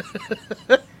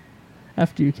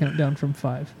 After you count down from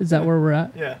 5. Is that where we're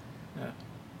at? Yeah. Yeah.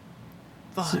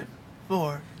 5,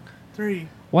 4, 3.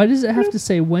 Why does it have to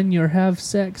say when you have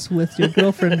sex with your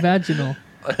girlfriend vaginal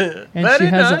and Very she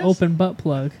has an nice. open butt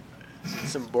plug?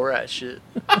 Some Borat shit.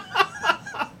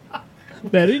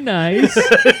 Very nice.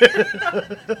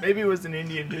 Maybe it was an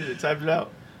Indian dude that typed it out.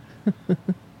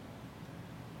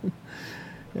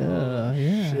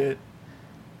 Yeah. Shit.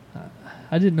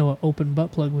 I didn't know an open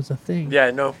butt plug was a thing.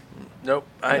 Yeah, no. Nope.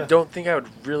 I Yeah. don't think I would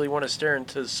really want to stare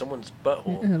into someone's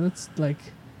butthole. Yeah, that's like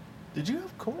Did you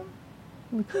have corn?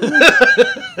 a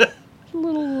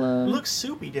little. It looks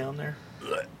soupy down there.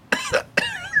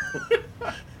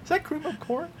 Is that cream of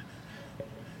corn?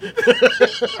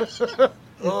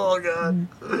 Oh god.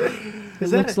 It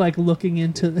looks like looking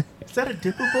into. Is that a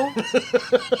dipper bowl?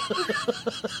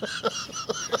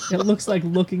 It looks like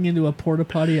looking into a porta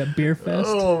potty at Beer Fest.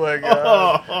 Oh my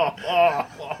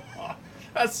god.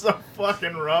 That's so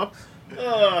fucking rough.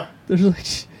 There's like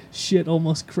shit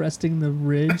almost cresting the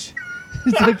ridge.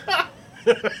 It's like I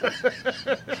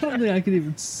don't think I could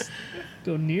even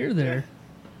go near there.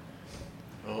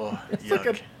 Oh, It's yuck.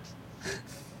 like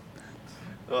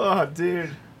oh, dude.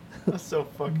 That's so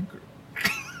fucking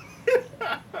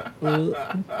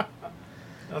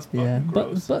That's fucking Yeah,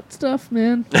 gross. butt stuff,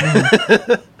 man.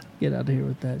 Get out of here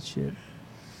with that shit.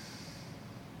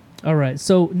 All right,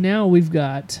 so now we've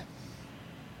got.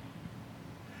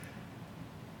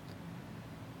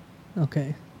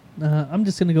 Okay, I'm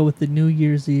just gonna go with the New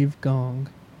Year's Eve gong.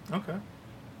 Okay.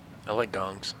 I like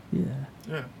gongs. Yeah.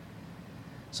 Yeah.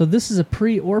 So this is a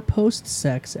pre or post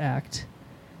sex act,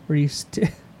 where you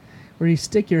where you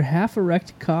stick your half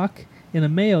erect cock in a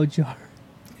mayo jar.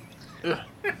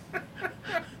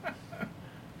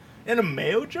 In a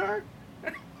mayo jar?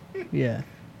 Yeah.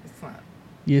 It's not.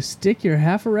 You stick your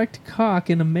half erect cock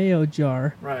in a mayo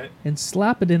jar Right. and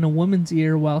slap it in a woman's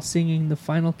ear while singing the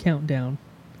final countdown.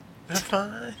 The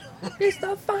final. It's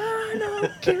the final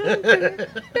countdown.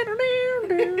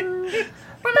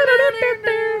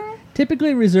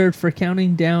 Typically reserved for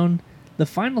counting down the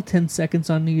final 10 seconds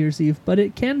on New Year's Eve, but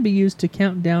it can be used to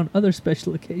count down other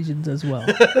special occasions as well.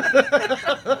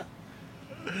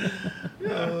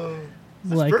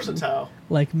 It's versatile.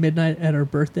 Like midnight at our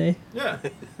birthday. Yeah.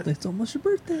 It's almost your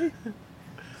birthday.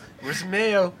 Where's the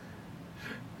mayo?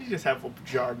 You just have a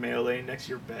jar of mayo laying next to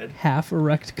your bed. Half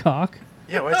erect cock.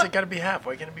 Yeah, why's it gotta be half?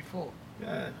 Why can't it be full?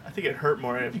 Yeah. I think it'd hurt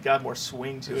more if you got more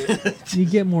swing to it. You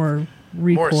get more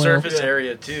recoil. More surface Yeah.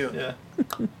 area too. Yeah.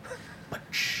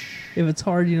 If it's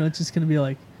hard, it's just gonna be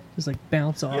just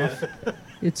bounce off. Yeah.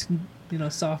 It's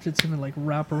soft. It's gonna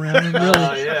wrap around and Oh,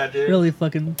 really, yeah, dude. really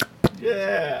fucking.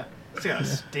 Yeah. It's gonna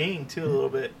sting too a little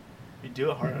bit if you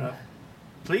do it hard enough.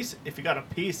 Please, if you got a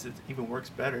piece, it even works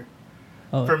better.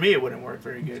 Oh, For me, it wouldn't work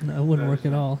very good. no, it wouldn't work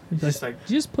at all. It'd be Just did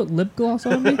you just put lip gloss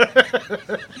on me?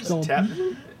 Just tap.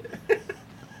 I'm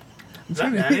Is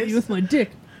trying to that hit you nice? with my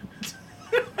dick.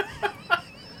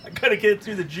 I gotta get it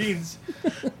through the jeans.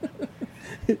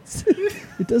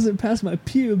 It doesn't pass my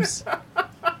pubes.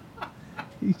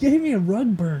 You gave me a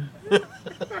rug burn.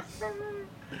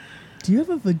 Do you have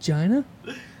a vagina?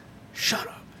 Shut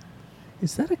up.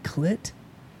 Is that a clit?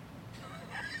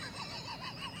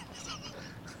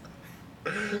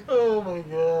 Oh my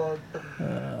god.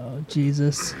 Oh,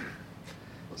 Jesus.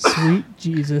 Sweet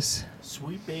Jesus.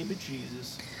 Sweet baby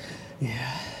Jesus.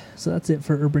 So that's it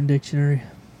for Urban Dictionary.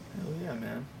 Hell yeah,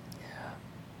 man.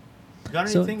 Yeah. Got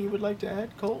So- anything you would like to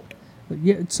add, Colt?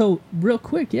 Yeah, so real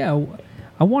quick,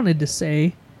 I wanted to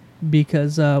say,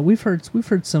 because we've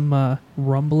heard some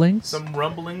rumblings. Some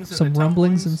rumblings and Some the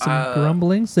rumblings and tumblings? some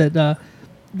grumblings that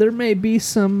there may be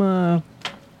some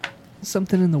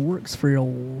something in the works for your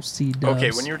old sea dubs.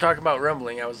 Okay, when you were talking about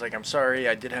rumbling, I was like, I'm sorry,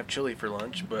 I did have chili for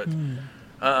lunch, but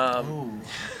Ooh.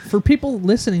 For people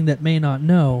listening that may not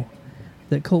know,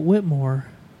 that Colt Whitmore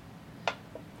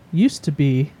used to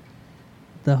be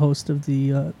the host of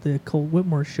the Colt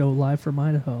Whitmore show live from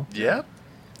Idaho. yep,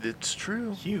 it's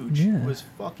true. Huge. Yeah. It was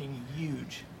fucking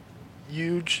huge.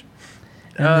 Huge.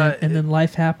 And then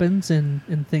life happens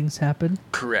and things happen.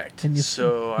 Correct. And you-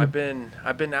 So you- I've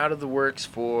been out of the works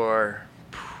for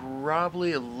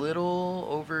probably a little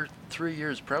over 3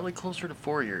 years, probably closer to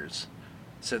 4 years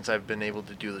since I've been able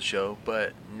to do the show.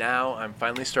 But now I'm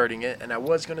finally starting it, and I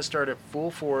was going to start it full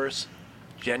force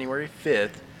January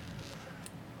 5th,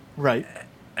 Right.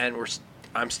 and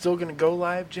I'm still going to go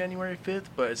live January 5th,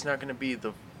 but it's not going to be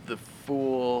the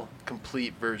full,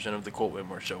 complete version of the Colt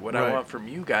Whitmore show. What I Right. want from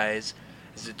you guys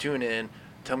is to tune in,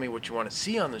 tell me what you want to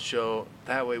see on the show.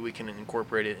 That way we can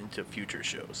incorporate it into future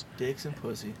shows. Dicks and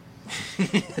pussy.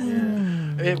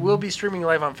 It will be streaming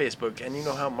live on Facebook, and you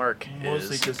know how Mark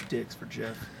Mostly is. just dicks for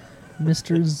Jeff.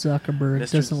 Mr. Zuckerberg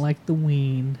Mr. doesn't like the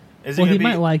ween. Is Well, gonna he be,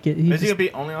 might like it. He Is he just- gonna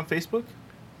be only on Facebook?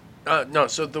 No,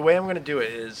 so the way I'm going to do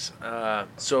it is,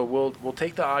 so we'll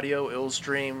take the audio, it'll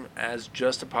stream as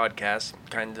just a podcast,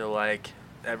 kind of like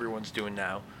everyone's doing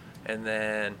now, and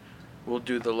then we'll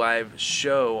do the live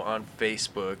show on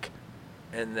Facebook,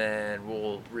 and then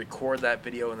we'll record that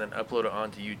video and then upload it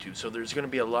onto YouTube. So there's going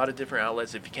to be a lot of different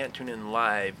outlets. If you can't tune in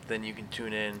live, then you can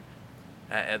tune in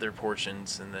at other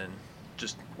portions, and then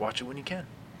just watch it when you can.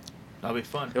 That'll be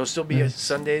fun. It'll still be Nice.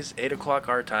 Sundays, 8 o'clock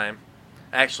our time.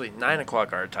 Actually, 9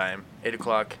 o'clock our time, 8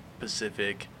 o'clock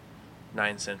Pacific,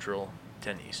 9 Central,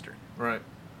 10 Eastern. Right.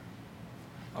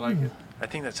 I like it. I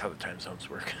think that's how the time zones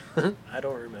work. I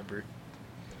don't remember.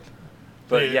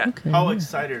 But Hey, yeah, Okay, How yeah.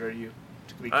 excited are you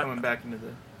to be coming back into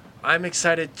the? I'm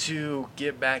excited to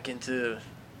get back into,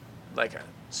 like,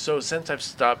 so since I've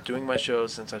stopped doing my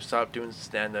shows, since I've stopped doing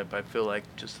stand-up, I feel like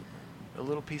just a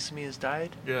little piece of me has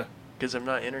died. Yeah. Because I'm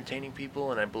not entertaining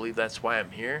people, and I believe that's why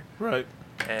I'm here. Right.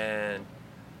 And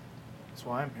That's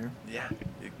why I'm here. yeah,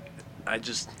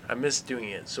 I miss doing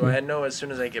it. So I know as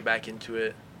soon as I get back into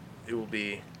it, I'll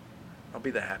be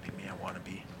the happy me I want to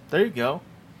be. There you go.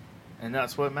 And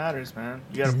that's what matters, man.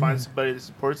 You gotta find somebody that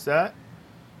supports that,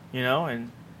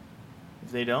 and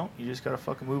if they don't, you just gotta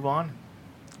fucking move on.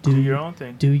 Do your own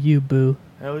thing. Do you, boo?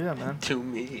 Hell yeah, man. To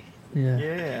me. Yeah.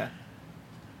 Yeah.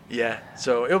 Yeah,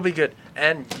 so it'll be good.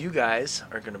 And you guys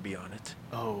are going to be on it.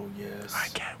 Oh, yes. I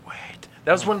can't wait.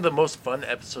 That was one of the most fun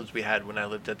episodes we had when I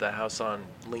lived at the house on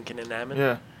Lincoln and Ammon.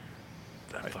 Yeah.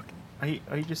 That fucking...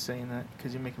 Are you just saying that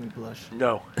because you're making me blush?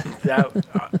 No.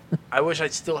 I wish I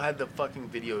still had the fucking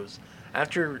videos.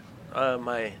 After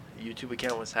my YouTube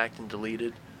account was hacked and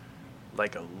deleted,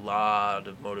 like a lot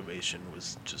of motivation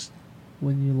was just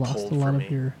When you lost pulled a lot from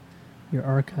of me. your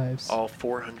archives All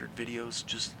 400 videos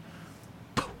just...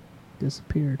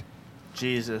 disappeared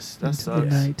Jesus, that into the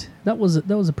sucks. night. That was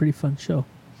a pretty fun show.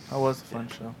 That was a fun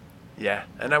show. Yeah,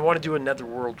 and I want to do another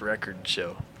world record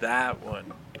show. That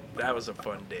was a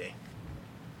fun day.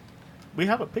 We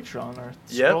have a picture on our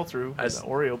Yep. scroll through of the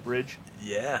Oreo bridge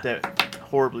Yeah. that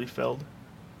horribly failed.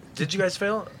 Did you guys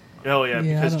fail? Oh yeah,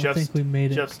 Yeah, I because don't Jeff's think we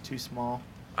made it. Jeff's too small.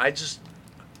 I just...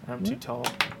 And I'm too tall.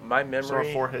 My So our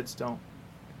memory... foreheads don't.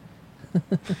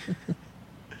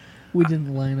 We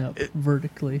didn't line up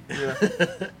vertically. Yeah.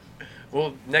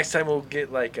 Well, next time we'll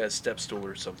get like a step stool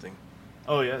or something.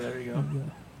 Oh yeah, there you go.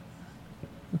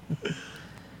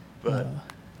 But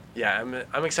yeah,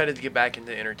 I'm excited to get back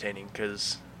into entertaining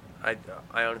because I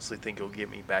honestly think it'll get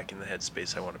me back in the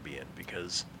headspace I want to be in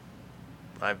because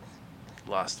I've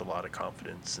lost a lot of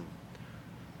confidence and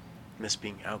miss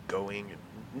being outgoing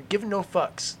and giving no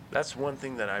fucks. That's one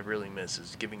thing that I really miss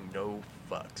is giving no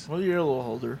fucks. Well, you're a little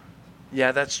older.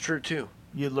 Yeah, that's true too.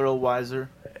 You're a little wiser.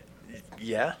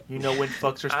 Yeah. You know when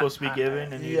fucks are supposed to be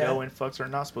given, and you yeah. know when fucks are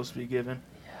not supposed to be given.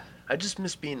 I just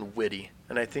miss being witty,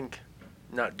 and I think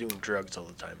not doing drugs all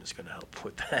the time is going to help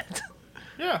with that.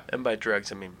 Yeah. And by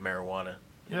drugs, I mean marijuana.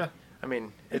 Yeah. I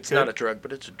mean, it's could. not a drug,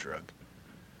 but it's a drug.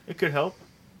 It could help.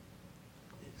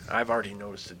 I've already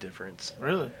noticed a difference.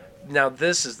 Really. Now,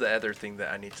 this is the other thing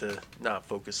that I need to not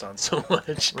focus on so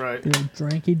much. Right. The old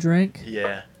dranky drink.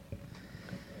 Yeah.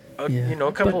 Yeah. You know,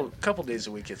 a couple days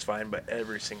a week is fine, but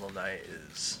every single night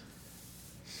is...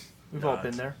 We've all not.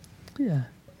 been there. Yeah.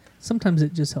 Sometimes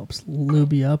it just helps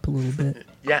lube you up a little bit.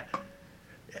 Yeah.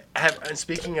 And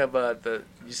speaking of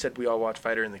you said we all watch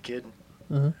Fighter and the Kid.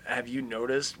 Uh-huh. Have you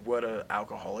noticed what a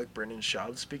alcoholic Brendan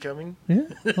Schaub's becoming? Yeah.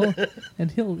 Well,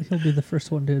 and he'll be the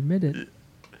first one to admit it.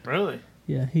 Really?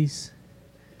 Yeah, he's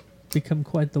become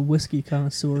quite the whiskey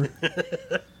connoisseur.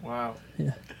 Wow.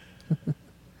 Yeah.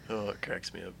 Oh, it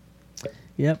cracks me up.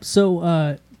 Yep.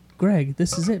 So, Greg,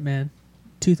 this is it, man.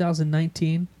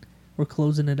 2019. We're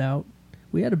closing it out.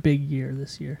 We had a big year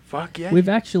this year. Fuck yeah. We've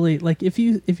actually, like, if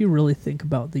you really think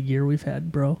about the year we've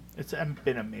had, bro, It's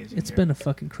been amazing. it's year. been a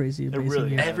fucking crazy, amazing really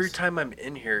year. has. Every time I'm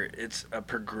in here, it's a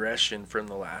progression from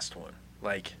the last one.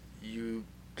 Like, you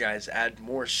guys add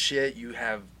more shit, you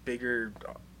have bigger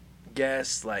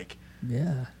guests, like...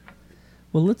 Yeah.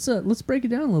 Well, let's break it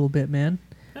down a little bit, man.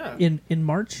 Yeah. In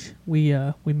March, we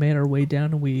made our way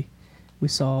down and we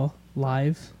saw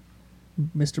live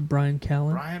Mr. Brian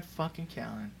Callen, Brian fucking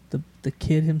Callen. the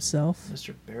kid himself.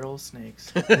 Mr. Barrel of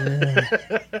Snakes. Yeah.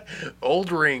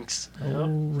 Old rinks. Oh,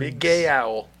 Big Rinks. gay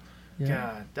owl. Yeah.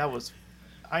 God, that was...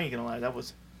 I ain't gonna lie, that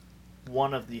was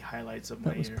one of the highlights of my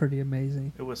That was year. pretty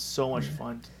amazing. It was so much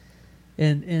fun.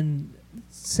 And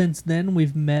since then,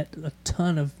 we've met a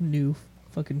ton of new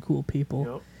fucking cool people.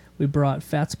 Yep. We brought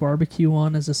Fats Barbecue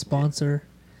on as a sponsor.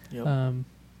 Yep.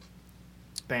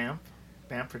 Bam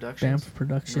Productions. Banff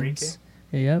Productions.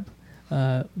 Yep.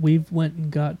 We've went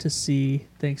and got to see,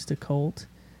 thanks to Colt,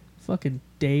 fucking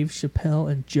Dave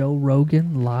Chappelle and Joe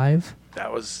Rogan live.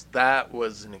 That was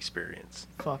an experience.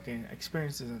 Fucking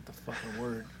experience isn't the fucking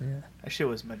word. Yeah, That shit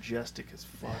was majestic as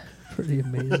fuck. pretty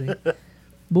amazing.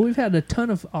 But we've had a ton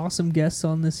of awesome guests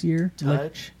on this year. Like,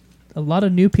 Touch, a lot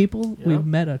of new people. Yep. We've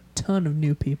met a ton of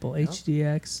new people. Yep.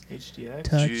 HDX, HDX,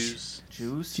 Touch,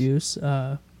 Juice. Juice.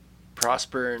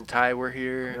 Prosper and Ty were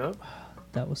here. Yep.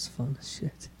 That was fun as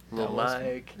shit. Lil That was fun.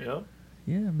 Mike. Yep.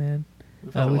 Yeah, man.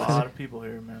 We've had a we've had lot a- of people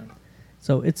here, man.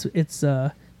 So it's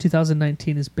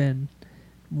 2019 has been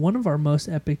one of our most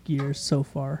epic years so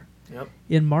far. Yep.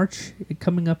 In March,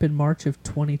 coming up in March of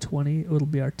 2020, it'll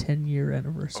be our 10-year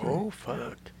anniversary. Oh,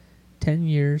 fuck. 10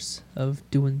 years of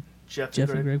doing Jeff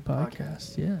and Greg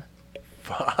podcast. Yeah.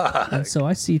 Fuck. And so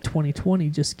I see 2020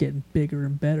 just getting bigger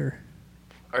and better.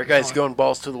 Are you guys going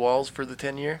balls to the walls for the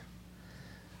 10-year?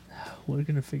 We're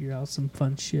going to figure out some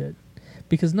fun shit.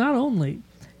 Because not only,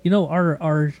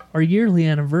 our yearly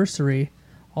anniversary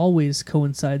always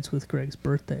coincides with Greg's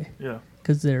birthday. Yeah.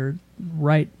 Because they're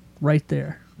right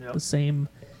there. Yep. The same,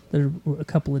 they're a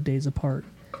couple of days apart.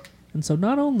 And so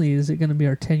not only is it going to be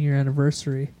our 10-year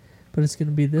anniversary, but it's going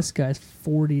to be this guy's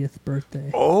 40th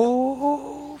birthday.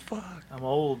 Oh, fuck. I'm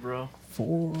old, bro.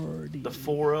 40. The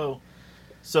 4-0.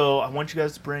 So I want you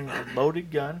guys to bring a loaded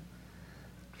gun.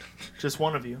 Just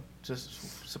one of you.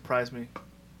 Just surprise me.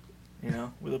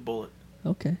 With a bullet.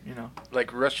 Okay.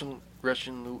 Like Russian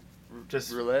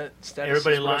Just roulette status.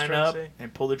 everybody is what I was line trying to up say.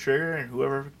 and pull the trigger, and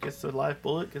whoever gets the live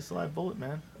bullet gets the live bullet,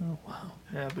 man. Oh, wow.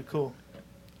 Yeah, it'd be cool.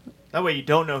 That way you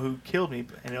don't know who killed me,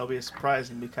 and it'll be a surprise,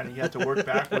 and you have to work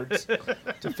backwards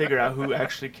to figure out who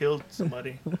actually killed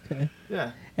somebody. Okay.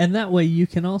 Yeah. And that way you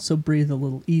can also breathe a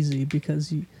little easy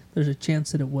because there's a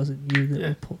chance that it wasn't you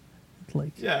that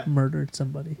Yeah. murdered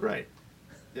somebody. Right.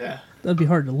 Yeah. That'd be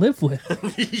hard to live with,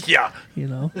 Yeah.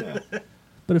 Yeah.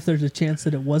 But if there's a chance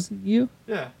that it wasn't you,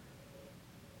 Yeah.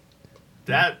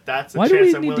 That's a why do chance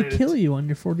we I'm need willing to kill you on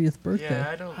your 40th birthday? Yeah,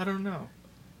 I don't know.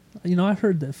 I've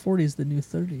heard that 40 is the new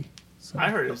 30. So.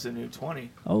 I heard it was a new 20.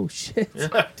 Oh, shit.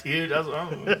 Yeah, dude, that's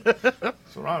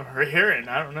what I'm hearing.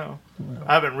 I don't know. Well,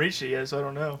 I haven't reached it yet, so I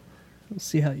don't know. we'll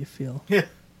see how you feel. Yeah.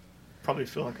 Probably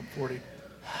feel like I'm 40.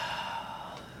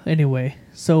 Anyway,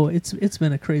 so it's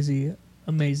been a crazy,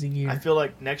 amazing year. I feel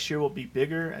like next year will be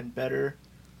bigger and better.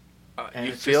 And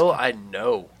You it's feel? just- I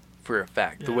know for a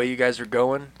fact. The Yeah. way you guys are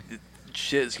going,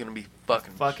 shit is going to be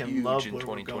fucking huge love in where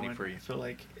we're 2020 going. for you. I feel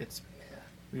like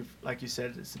like you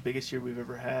said, it's the biggest year we've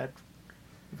ever had.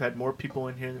 We've had more people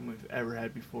in here than we've ever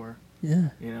had before. yeah.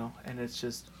 And it's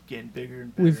just getting bigger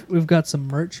and better. We've got some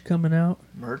merch coming out.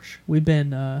 Merch. We've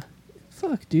been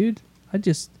fuck, dude.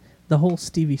 The whole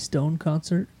Stevie Stone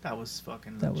concert, That was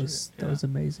fucking. that legit. was Yeah.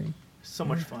 amazing. So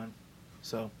much fun.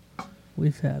 So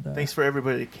We've had thanks for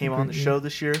everybody that came on the great show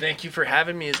this year. Thank you for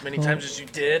having me as many times as you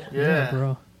did. Yeah.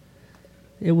 bro.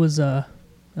 It was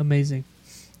amazing.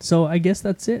 So I guess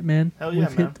that's it, man. Hell yeah,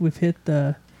 man. We've hit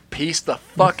the Peace the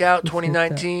fuck out, we've hit that.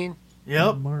 2019.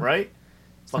 Yep. Mark. Right.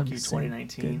 it's Fuck time you, to say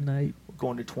 2019. Good night. We're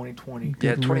going to 2020. Yeah,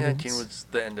 Good 2019 riddance. was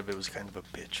the end of it. Was kind of a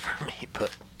bitch for me,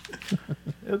 but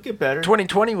It'll get better.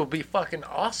 2020 will be fucking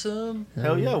awesome.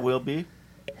 Hell yeah, we'll be.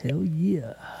 Hell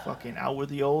yeah. Fucking out with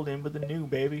the old, in with the new,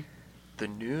 baby. The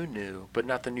new, but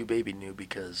not the new baby new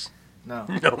because No.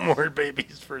 no more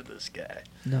babies for this guy.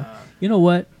 No. You know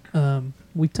what? Did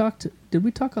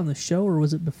we talk on the show or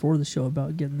was it before the show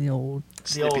about getting the old?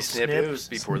 The old Snip. It was snips.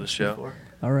 before the show. Before.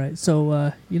 All right.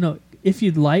 So, if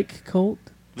you'd like, Colt.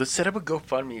 Let's set up a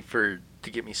GoFundMe to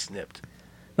get me snipped.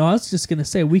 No, I was just going to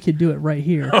say we could do it right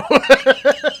here.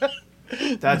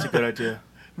 That's a good idea.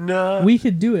 No. We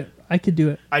could do it. I could do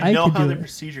it. I know could how do the it.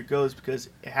 procedure goes because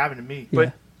it happened to me.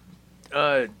 Yeah.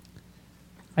 But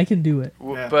I can do it.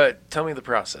 Yeah. but tell me the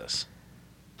process.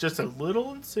 Just a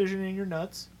little incision in your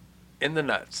nuts. In the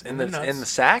nuts. In In the the nuts. in the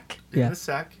sack? Yeah. In the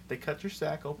sack. They cut your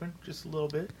sack open just a little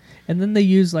bit. And then they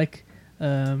use like Like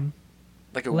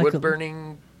a Like wood a-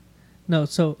 burning. no,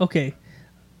 so okay,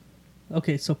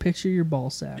 so picture your ball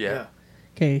sack. Yeah.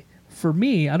 Okay, for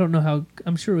me, I don't know how.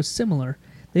 I'm sure it was similar.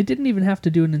 They didn't even have to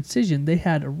do an incision. They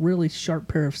had a really sharp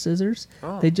pair of scissors.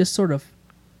 Oh. They just sort of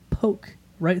poke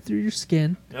right through your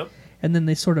skin, Yep. and then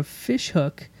they sort of fish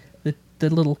hook the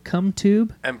little cum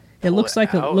tube. And It pull looks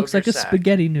like out of your a sack.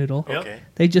 spaghetti noodle. Yep. Okay.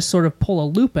 They just sort of pull a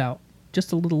loop out,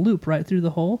 just a little loop right through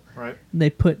the hole. Right. And they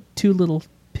put two little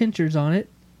pinchers on it.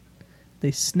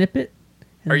 They snip it.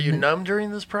 and Are you they- numb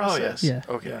during this process? Yeah.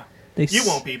 Okay. Yeah. They You s-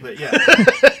 won't be, but yeah.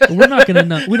 We're not gonna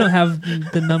numb. We don't have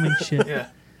the numbing shit. Yeah.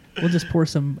 We'll just pour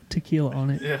some tequila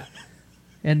on it Yeah.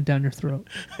 and down your throat.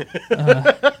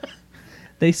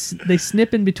 They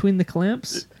snip in between the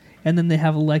clamps, and then they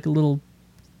have like a little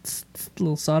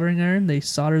soldering iron. They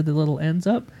solder the little ends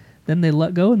up. Then they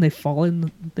let go and they fall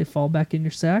in. They fall back in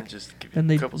your sack, Just give you and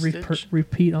a they couple stitch.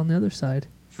 repeat on the other side.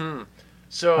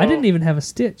 So I didn't even have a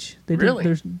stitch. They Really?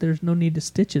 didn't, there's no need to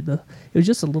stitch it. It was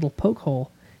just a little poke hole,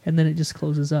 and then it just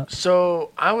closes up.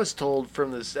 So I was told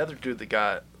from this other dude that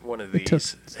got one of It took-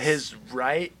 these, his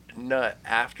right nut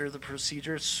after the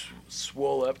procedure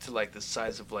swole up to like the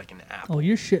size of like an apple. Oh,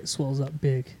 your shit swells up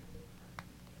big.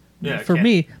 Yeah. For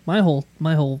me, my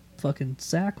whole fucking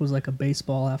sack was like a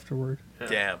baseball afterward. Yeah.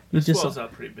 Damn. You It just swells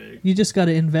out pretty big. you just got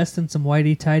to invest in some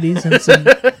whitey tidies and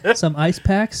some ice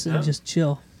packs and Yeah. just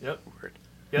chill. Yep. Word.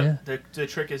 Yep. The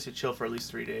trick is to chill for at least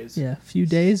 3 days. Yeah, a few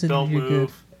days and Don't you're move.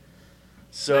 good.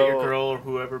 So, Let your girl or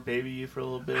whoever baby you for a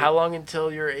little bit. how long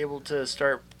until you're able to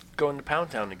start going to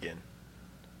Pound Town again?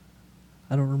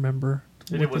 I don't remember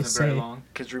It what they wasn't very say. long.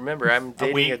 Because remember, I'm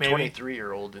dating week, a maybe?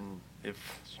 23-year-old, and if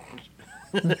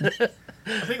I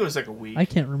think it was like a week. I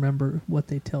can't remember what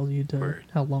they tell you to, Word.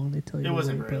 how long they tell you It to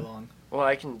wasn't wait, very but long. well,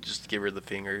 I can just give her the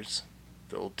fingers,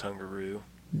 the old tongaroo.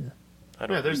 Yeah. I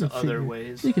don't. Yeah, there's You can other figure-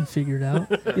 ways. You can figure it out.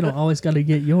 You don't always got to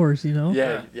get yours, you know?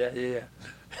 Yeah.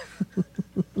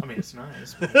 I mean, it's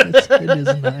nice. It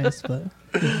is nice, but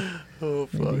Oh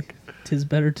maybe tis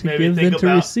better to Maybe give think than to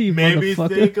about. receive, Maybe motherfucker.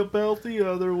 think about the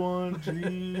other one.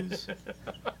 Jeez.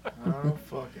 I don't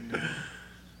fucking know.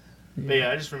 But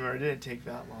yeah, I just remember it didn't take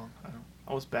that long.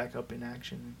 I was back up in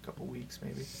action in a couple weeks,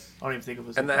 maybe. I don't even think it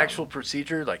was. And the that actual long.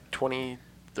 procedure, like 20,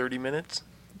 30 minutes?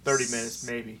 30 minutes,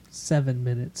 maybe. 7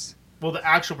 minutes. Well, the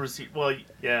actual procedure. Well,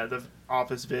 yeah, the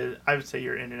office visit. I would say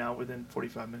you're in and out within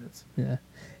 45 minutes. Yeah.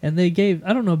 And they gave,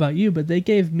 I don't know about you, but they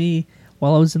gave me,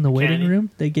 while I was in the waiting Candy? room,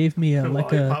 they gave me a,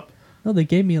 like a, Lollipop. no, they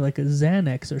gave me like a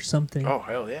Xanax or something. Oh,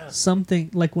 hell yeah.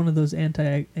 Something like one of those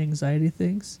anti-anxiety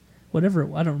things. Whatever,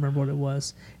 I don't remember what it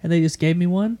was. And they just gave me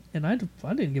one, and I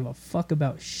didn't give a fuck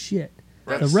about shit.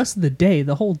 The That's- rest of the day,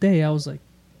 the whole day, I was like,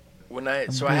 When I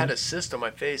I'm so I had good. a cyst on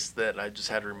my face that I just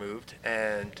had removed,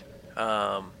 and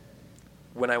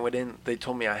when I went in, they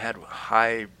told me I had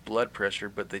high blood pressure,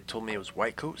 but they told me it was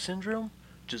white coat syndrome.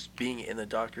 Just being in the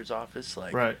doctor's office,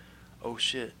 like, Right. oh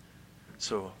shit.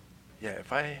 So, yeah,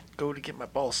 if I go to get my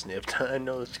ball snipped, I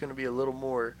know it's gonna be a little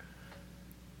more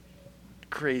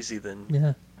crazy than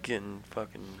yeah, getting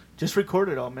fucking. Just record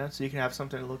it all, man, so you can have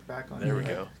something to look back on. There we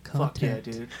go. Fuck yeah,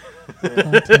 content. dude.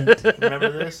 Content.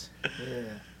 Remember this? Yeah.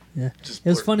 Yeah, Just it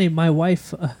was blur- funny. My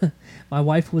wife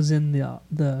was in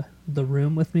the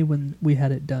room with me when we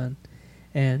had it done,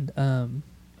 and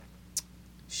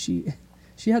she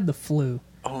had the flu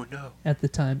Oh no. at the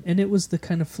time, and it was the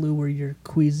kind of flu where you're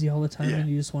queasy all the time Yeah. and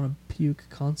you just want to puke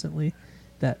constantly.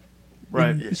 Right.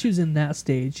 and Yeah. She was in that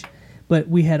stage, but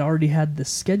we had already had this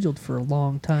scheduled for a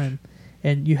long time,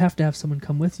 and you have to have someone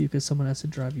come with you because someone has to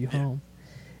drive you home,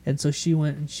 and so she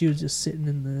went and she was just sitting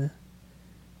in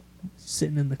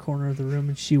the corner of the room,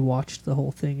 and she watched the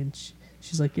whole thing, and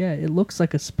she's like, yeah, it looks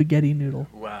like a spaghetti noodle.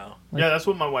 Wow. Like- Yeah, that's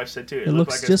what my wife said too. It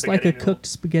looked looks like just like a spaghetti noodle. cooked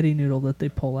spaghetti noodle that they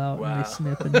pull out and Wow. they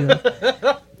snip and do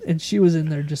it. And she was in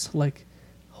there just like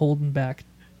holding back,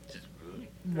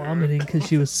 vomiting because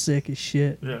she was sick as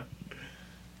shit. Yeah.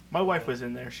 My wife was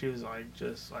in there. She was like,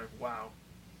 just like, wow,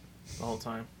 the whole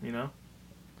time, you know.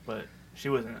 But she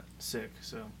wasn't sick,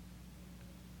 so.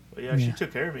 But yeah, she Yeah.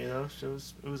 took care of me though.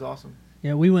 It was awesome.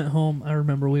 Yeah, we went home. I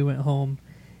remember we went home,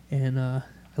 and I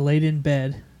laid in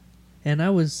bed, and I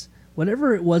was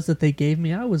whatever it was that they gave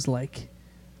me. I was like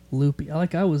loopy.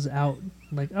 Like I was out.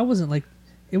 Like I wasn't like.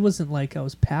 It wasn't like I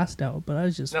was passed out, but I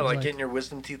was just No, was like getting your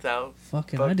wisdom teeth out.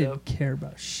 fucking. I fucked didn't up. care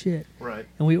about shit. Right.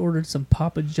 And we ordered some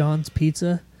Papa John's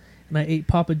pizza, and I ate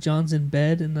Papa John's in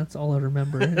bed, and that's all I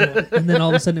remember. And then all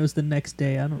of a sudden it was the next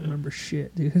day. I don't remember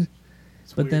shit, dude.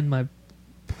 It's But weird. then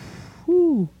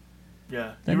whew,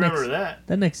 Yeah, that you remember next- that?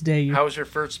 that next day, How was your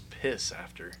first piss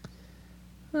after?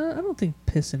 I don't think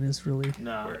pissing is really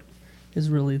No, Word.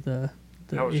 the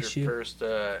How was issue. your first?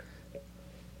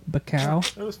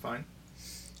 Bacow. it was fine.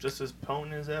 Just as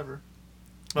potent as ever.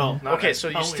 Well, not Okay, as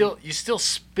so potent. you still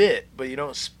spit, but you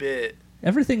don't spit.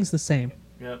 Everything's the same.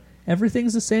 Yep.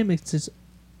 Everything's the same. It's just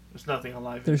There's nothing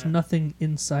alive. there's in there. nothing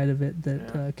inside of it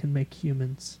that Yeah. can make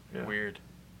humans. Yeah. Weird.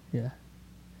 Yeah.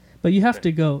 But you have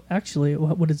to go. Actually,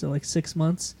 what is it, like 6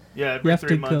 months? Yeah, You every have 3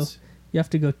 to months. You have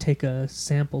to go take a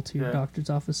sample to your Yeah. doctor's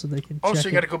office so they can Oh, check so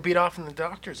you it. got to go beat off in the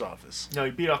doctor's office. No,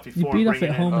 you beat off You before. beat and off bring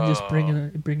at it in. home and just Oh. bring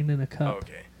it in a cup.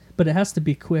 Okay. But it has to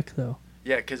be quick though.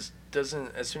 Yeah, because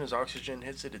doesn't as soon as oxygen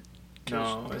hits it, it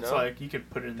kills. No, it's like you can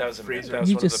put it in That the was a myth. freezer. That was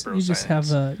You one of the just bro you just have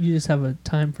science. a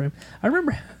time frame. I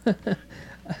remember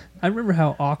I remember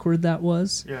how awkward that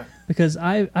was Yeah. because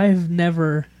I've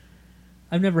never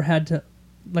had to,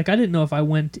 like, I didn't know if I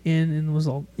went in and was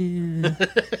all you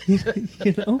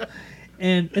know.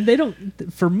 And they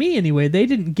don't, for me anyway, they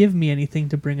didn't give me anything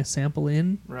to bring a sample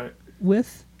in Right.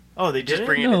 with. Oh, they Just did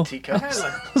bring it? it No. in teacups.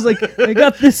 I was like, I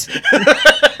got this.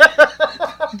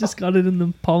 Just got it in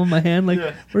the palm of my hand. Like,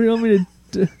 Yeah. what do you want me to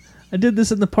do? I did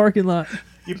this in the parking lot.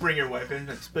 You bring your wife in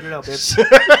and spit it out, babe.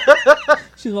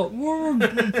 She's like,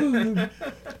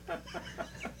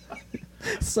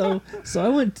 so I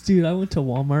went to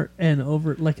Walmart, and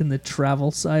over like in the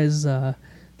travel size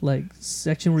like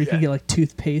section where you can Yeah. get like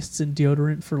toothpastes and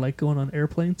deodorant for like going on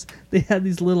airplanes, they had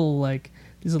these little like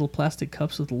these little plastic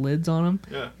cups with lids on them,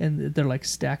 Yeah. and they're like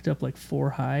stacked up like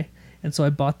 4 high. And so I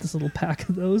bought this little pack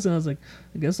of those, and I was like,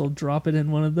 I guess I'll drop it in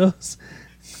one of those.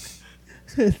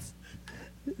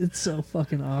 It's so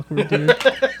fucking awkward, dude.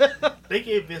 They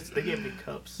gave me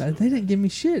cups. They didn't give me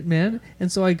shit, man.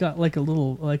 And so I got like a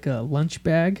lunch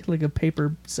bag, like a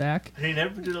paper sack. I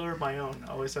never delivered my own.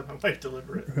 I always have my wife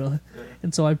deliver it. Really? Yeah.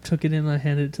 And so I took it in and I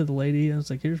handed it to the lady, and I was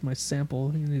like, "Here's my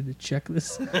sample. You need to check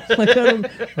this." Like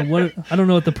I don't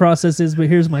know what the process is, but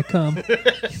here's my cum.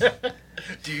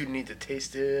 Do you need to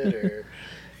taste it or?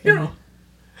 You know.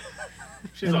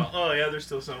 She's all, oh yeah, there's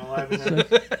still some alive in there.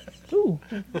 Ooh,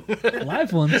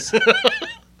 live ones.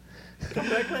 Come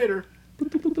back later.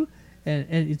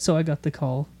 And so I got the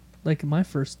call, like my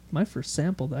first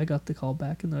sample. I got the call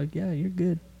back, and they're like, "Yeah, you're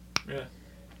good." Yeah.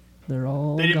 They're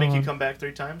all. They didn't gone. make you come back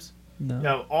 3 times? No.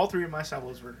 No, all 3 of my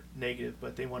samples were negative,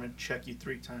 but they wanted to check you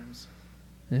 3 times.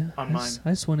 Yeah. On mine. I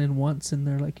just went in once, and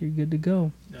they're like, "You're good to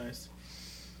go." Nice.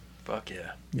 Fuck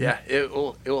yeah. Yeah, it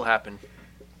will happen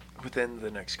within the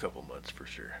next couple months for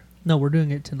sure. No, we're doing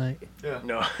it tonight. Yeah.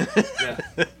 No. Yeah.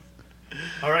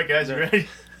 All right, guys, you ready?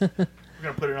 We're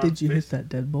gonna put it on. Did you face. hit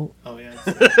that deadbolt? Oh yeah.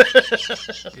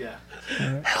 Yeah.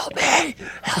 All right. Help me!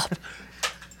 Help!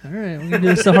 All right, we're gonna do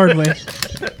this the hard way.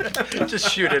 Just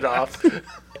shoot it off.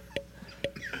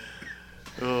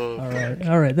 Oh,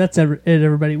 All right. That's it,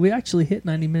 everybody. We actually hit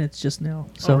 90 minutes just now,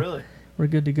 so Oh really? we're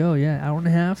good to go. Yeah, hour and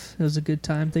a half. It was a good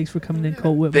time. Thanks for coming in,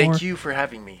 Colt Whitmore. thank you for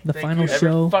having me. The Thank final you. Every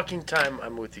show. fucking time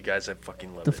I'm with you guys, I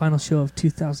fucking love The it. final show of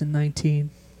 2019.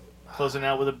 Closing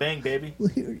out with a bang, baby.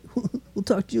 We'll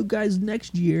talk to you guys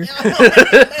next year.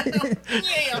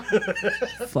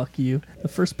 Fuck you. The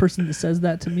first person that says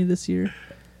that to me this year,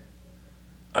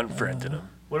 Unfriended him.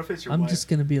 What if it's your I'm wife? just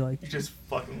gonna be like, You just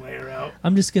fucking lay her out.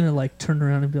 I'm just gonna like turn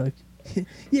around and be like,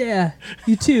 yeah,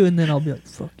 you too, and then I'll be like,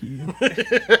 fuck you,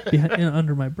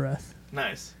 under my breath,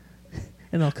 Nice.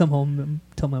 and I'll come home and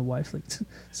tell my wife like,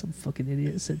 some fucking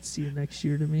idiot said see you next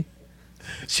year to me.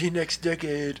 See you next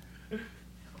decade.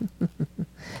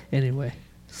 Anyway,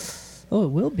 oh, it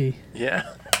will be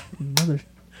Yeah. another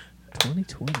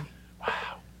 2020.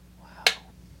 Wow.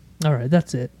 All right,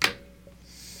 that's it.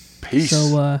 Peace.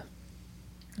 So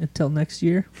until next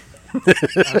year.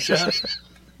 I'm Jeff.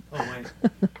 Oh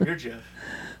wait, you're Jeff.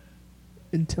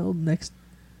 Until next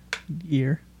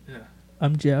year, Yeah.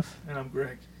 I'm Jeff, And I'm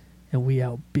Greg. and we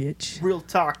out, bitch. Real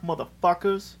talk,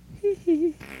 motherfuckers.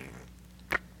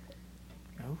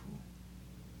 Oh.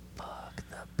 Fuck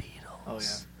the Beatles. Oh yeah.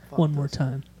 Fuck One more those.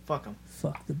 time. Fuck them.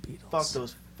 Fuck the Beatles. Fuck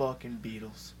those fucking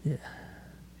Beatles. Yeah.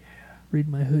 Read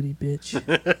my hoodie, bitch.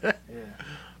 Yeah.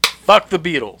 Fuck the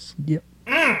Beatles. Yep.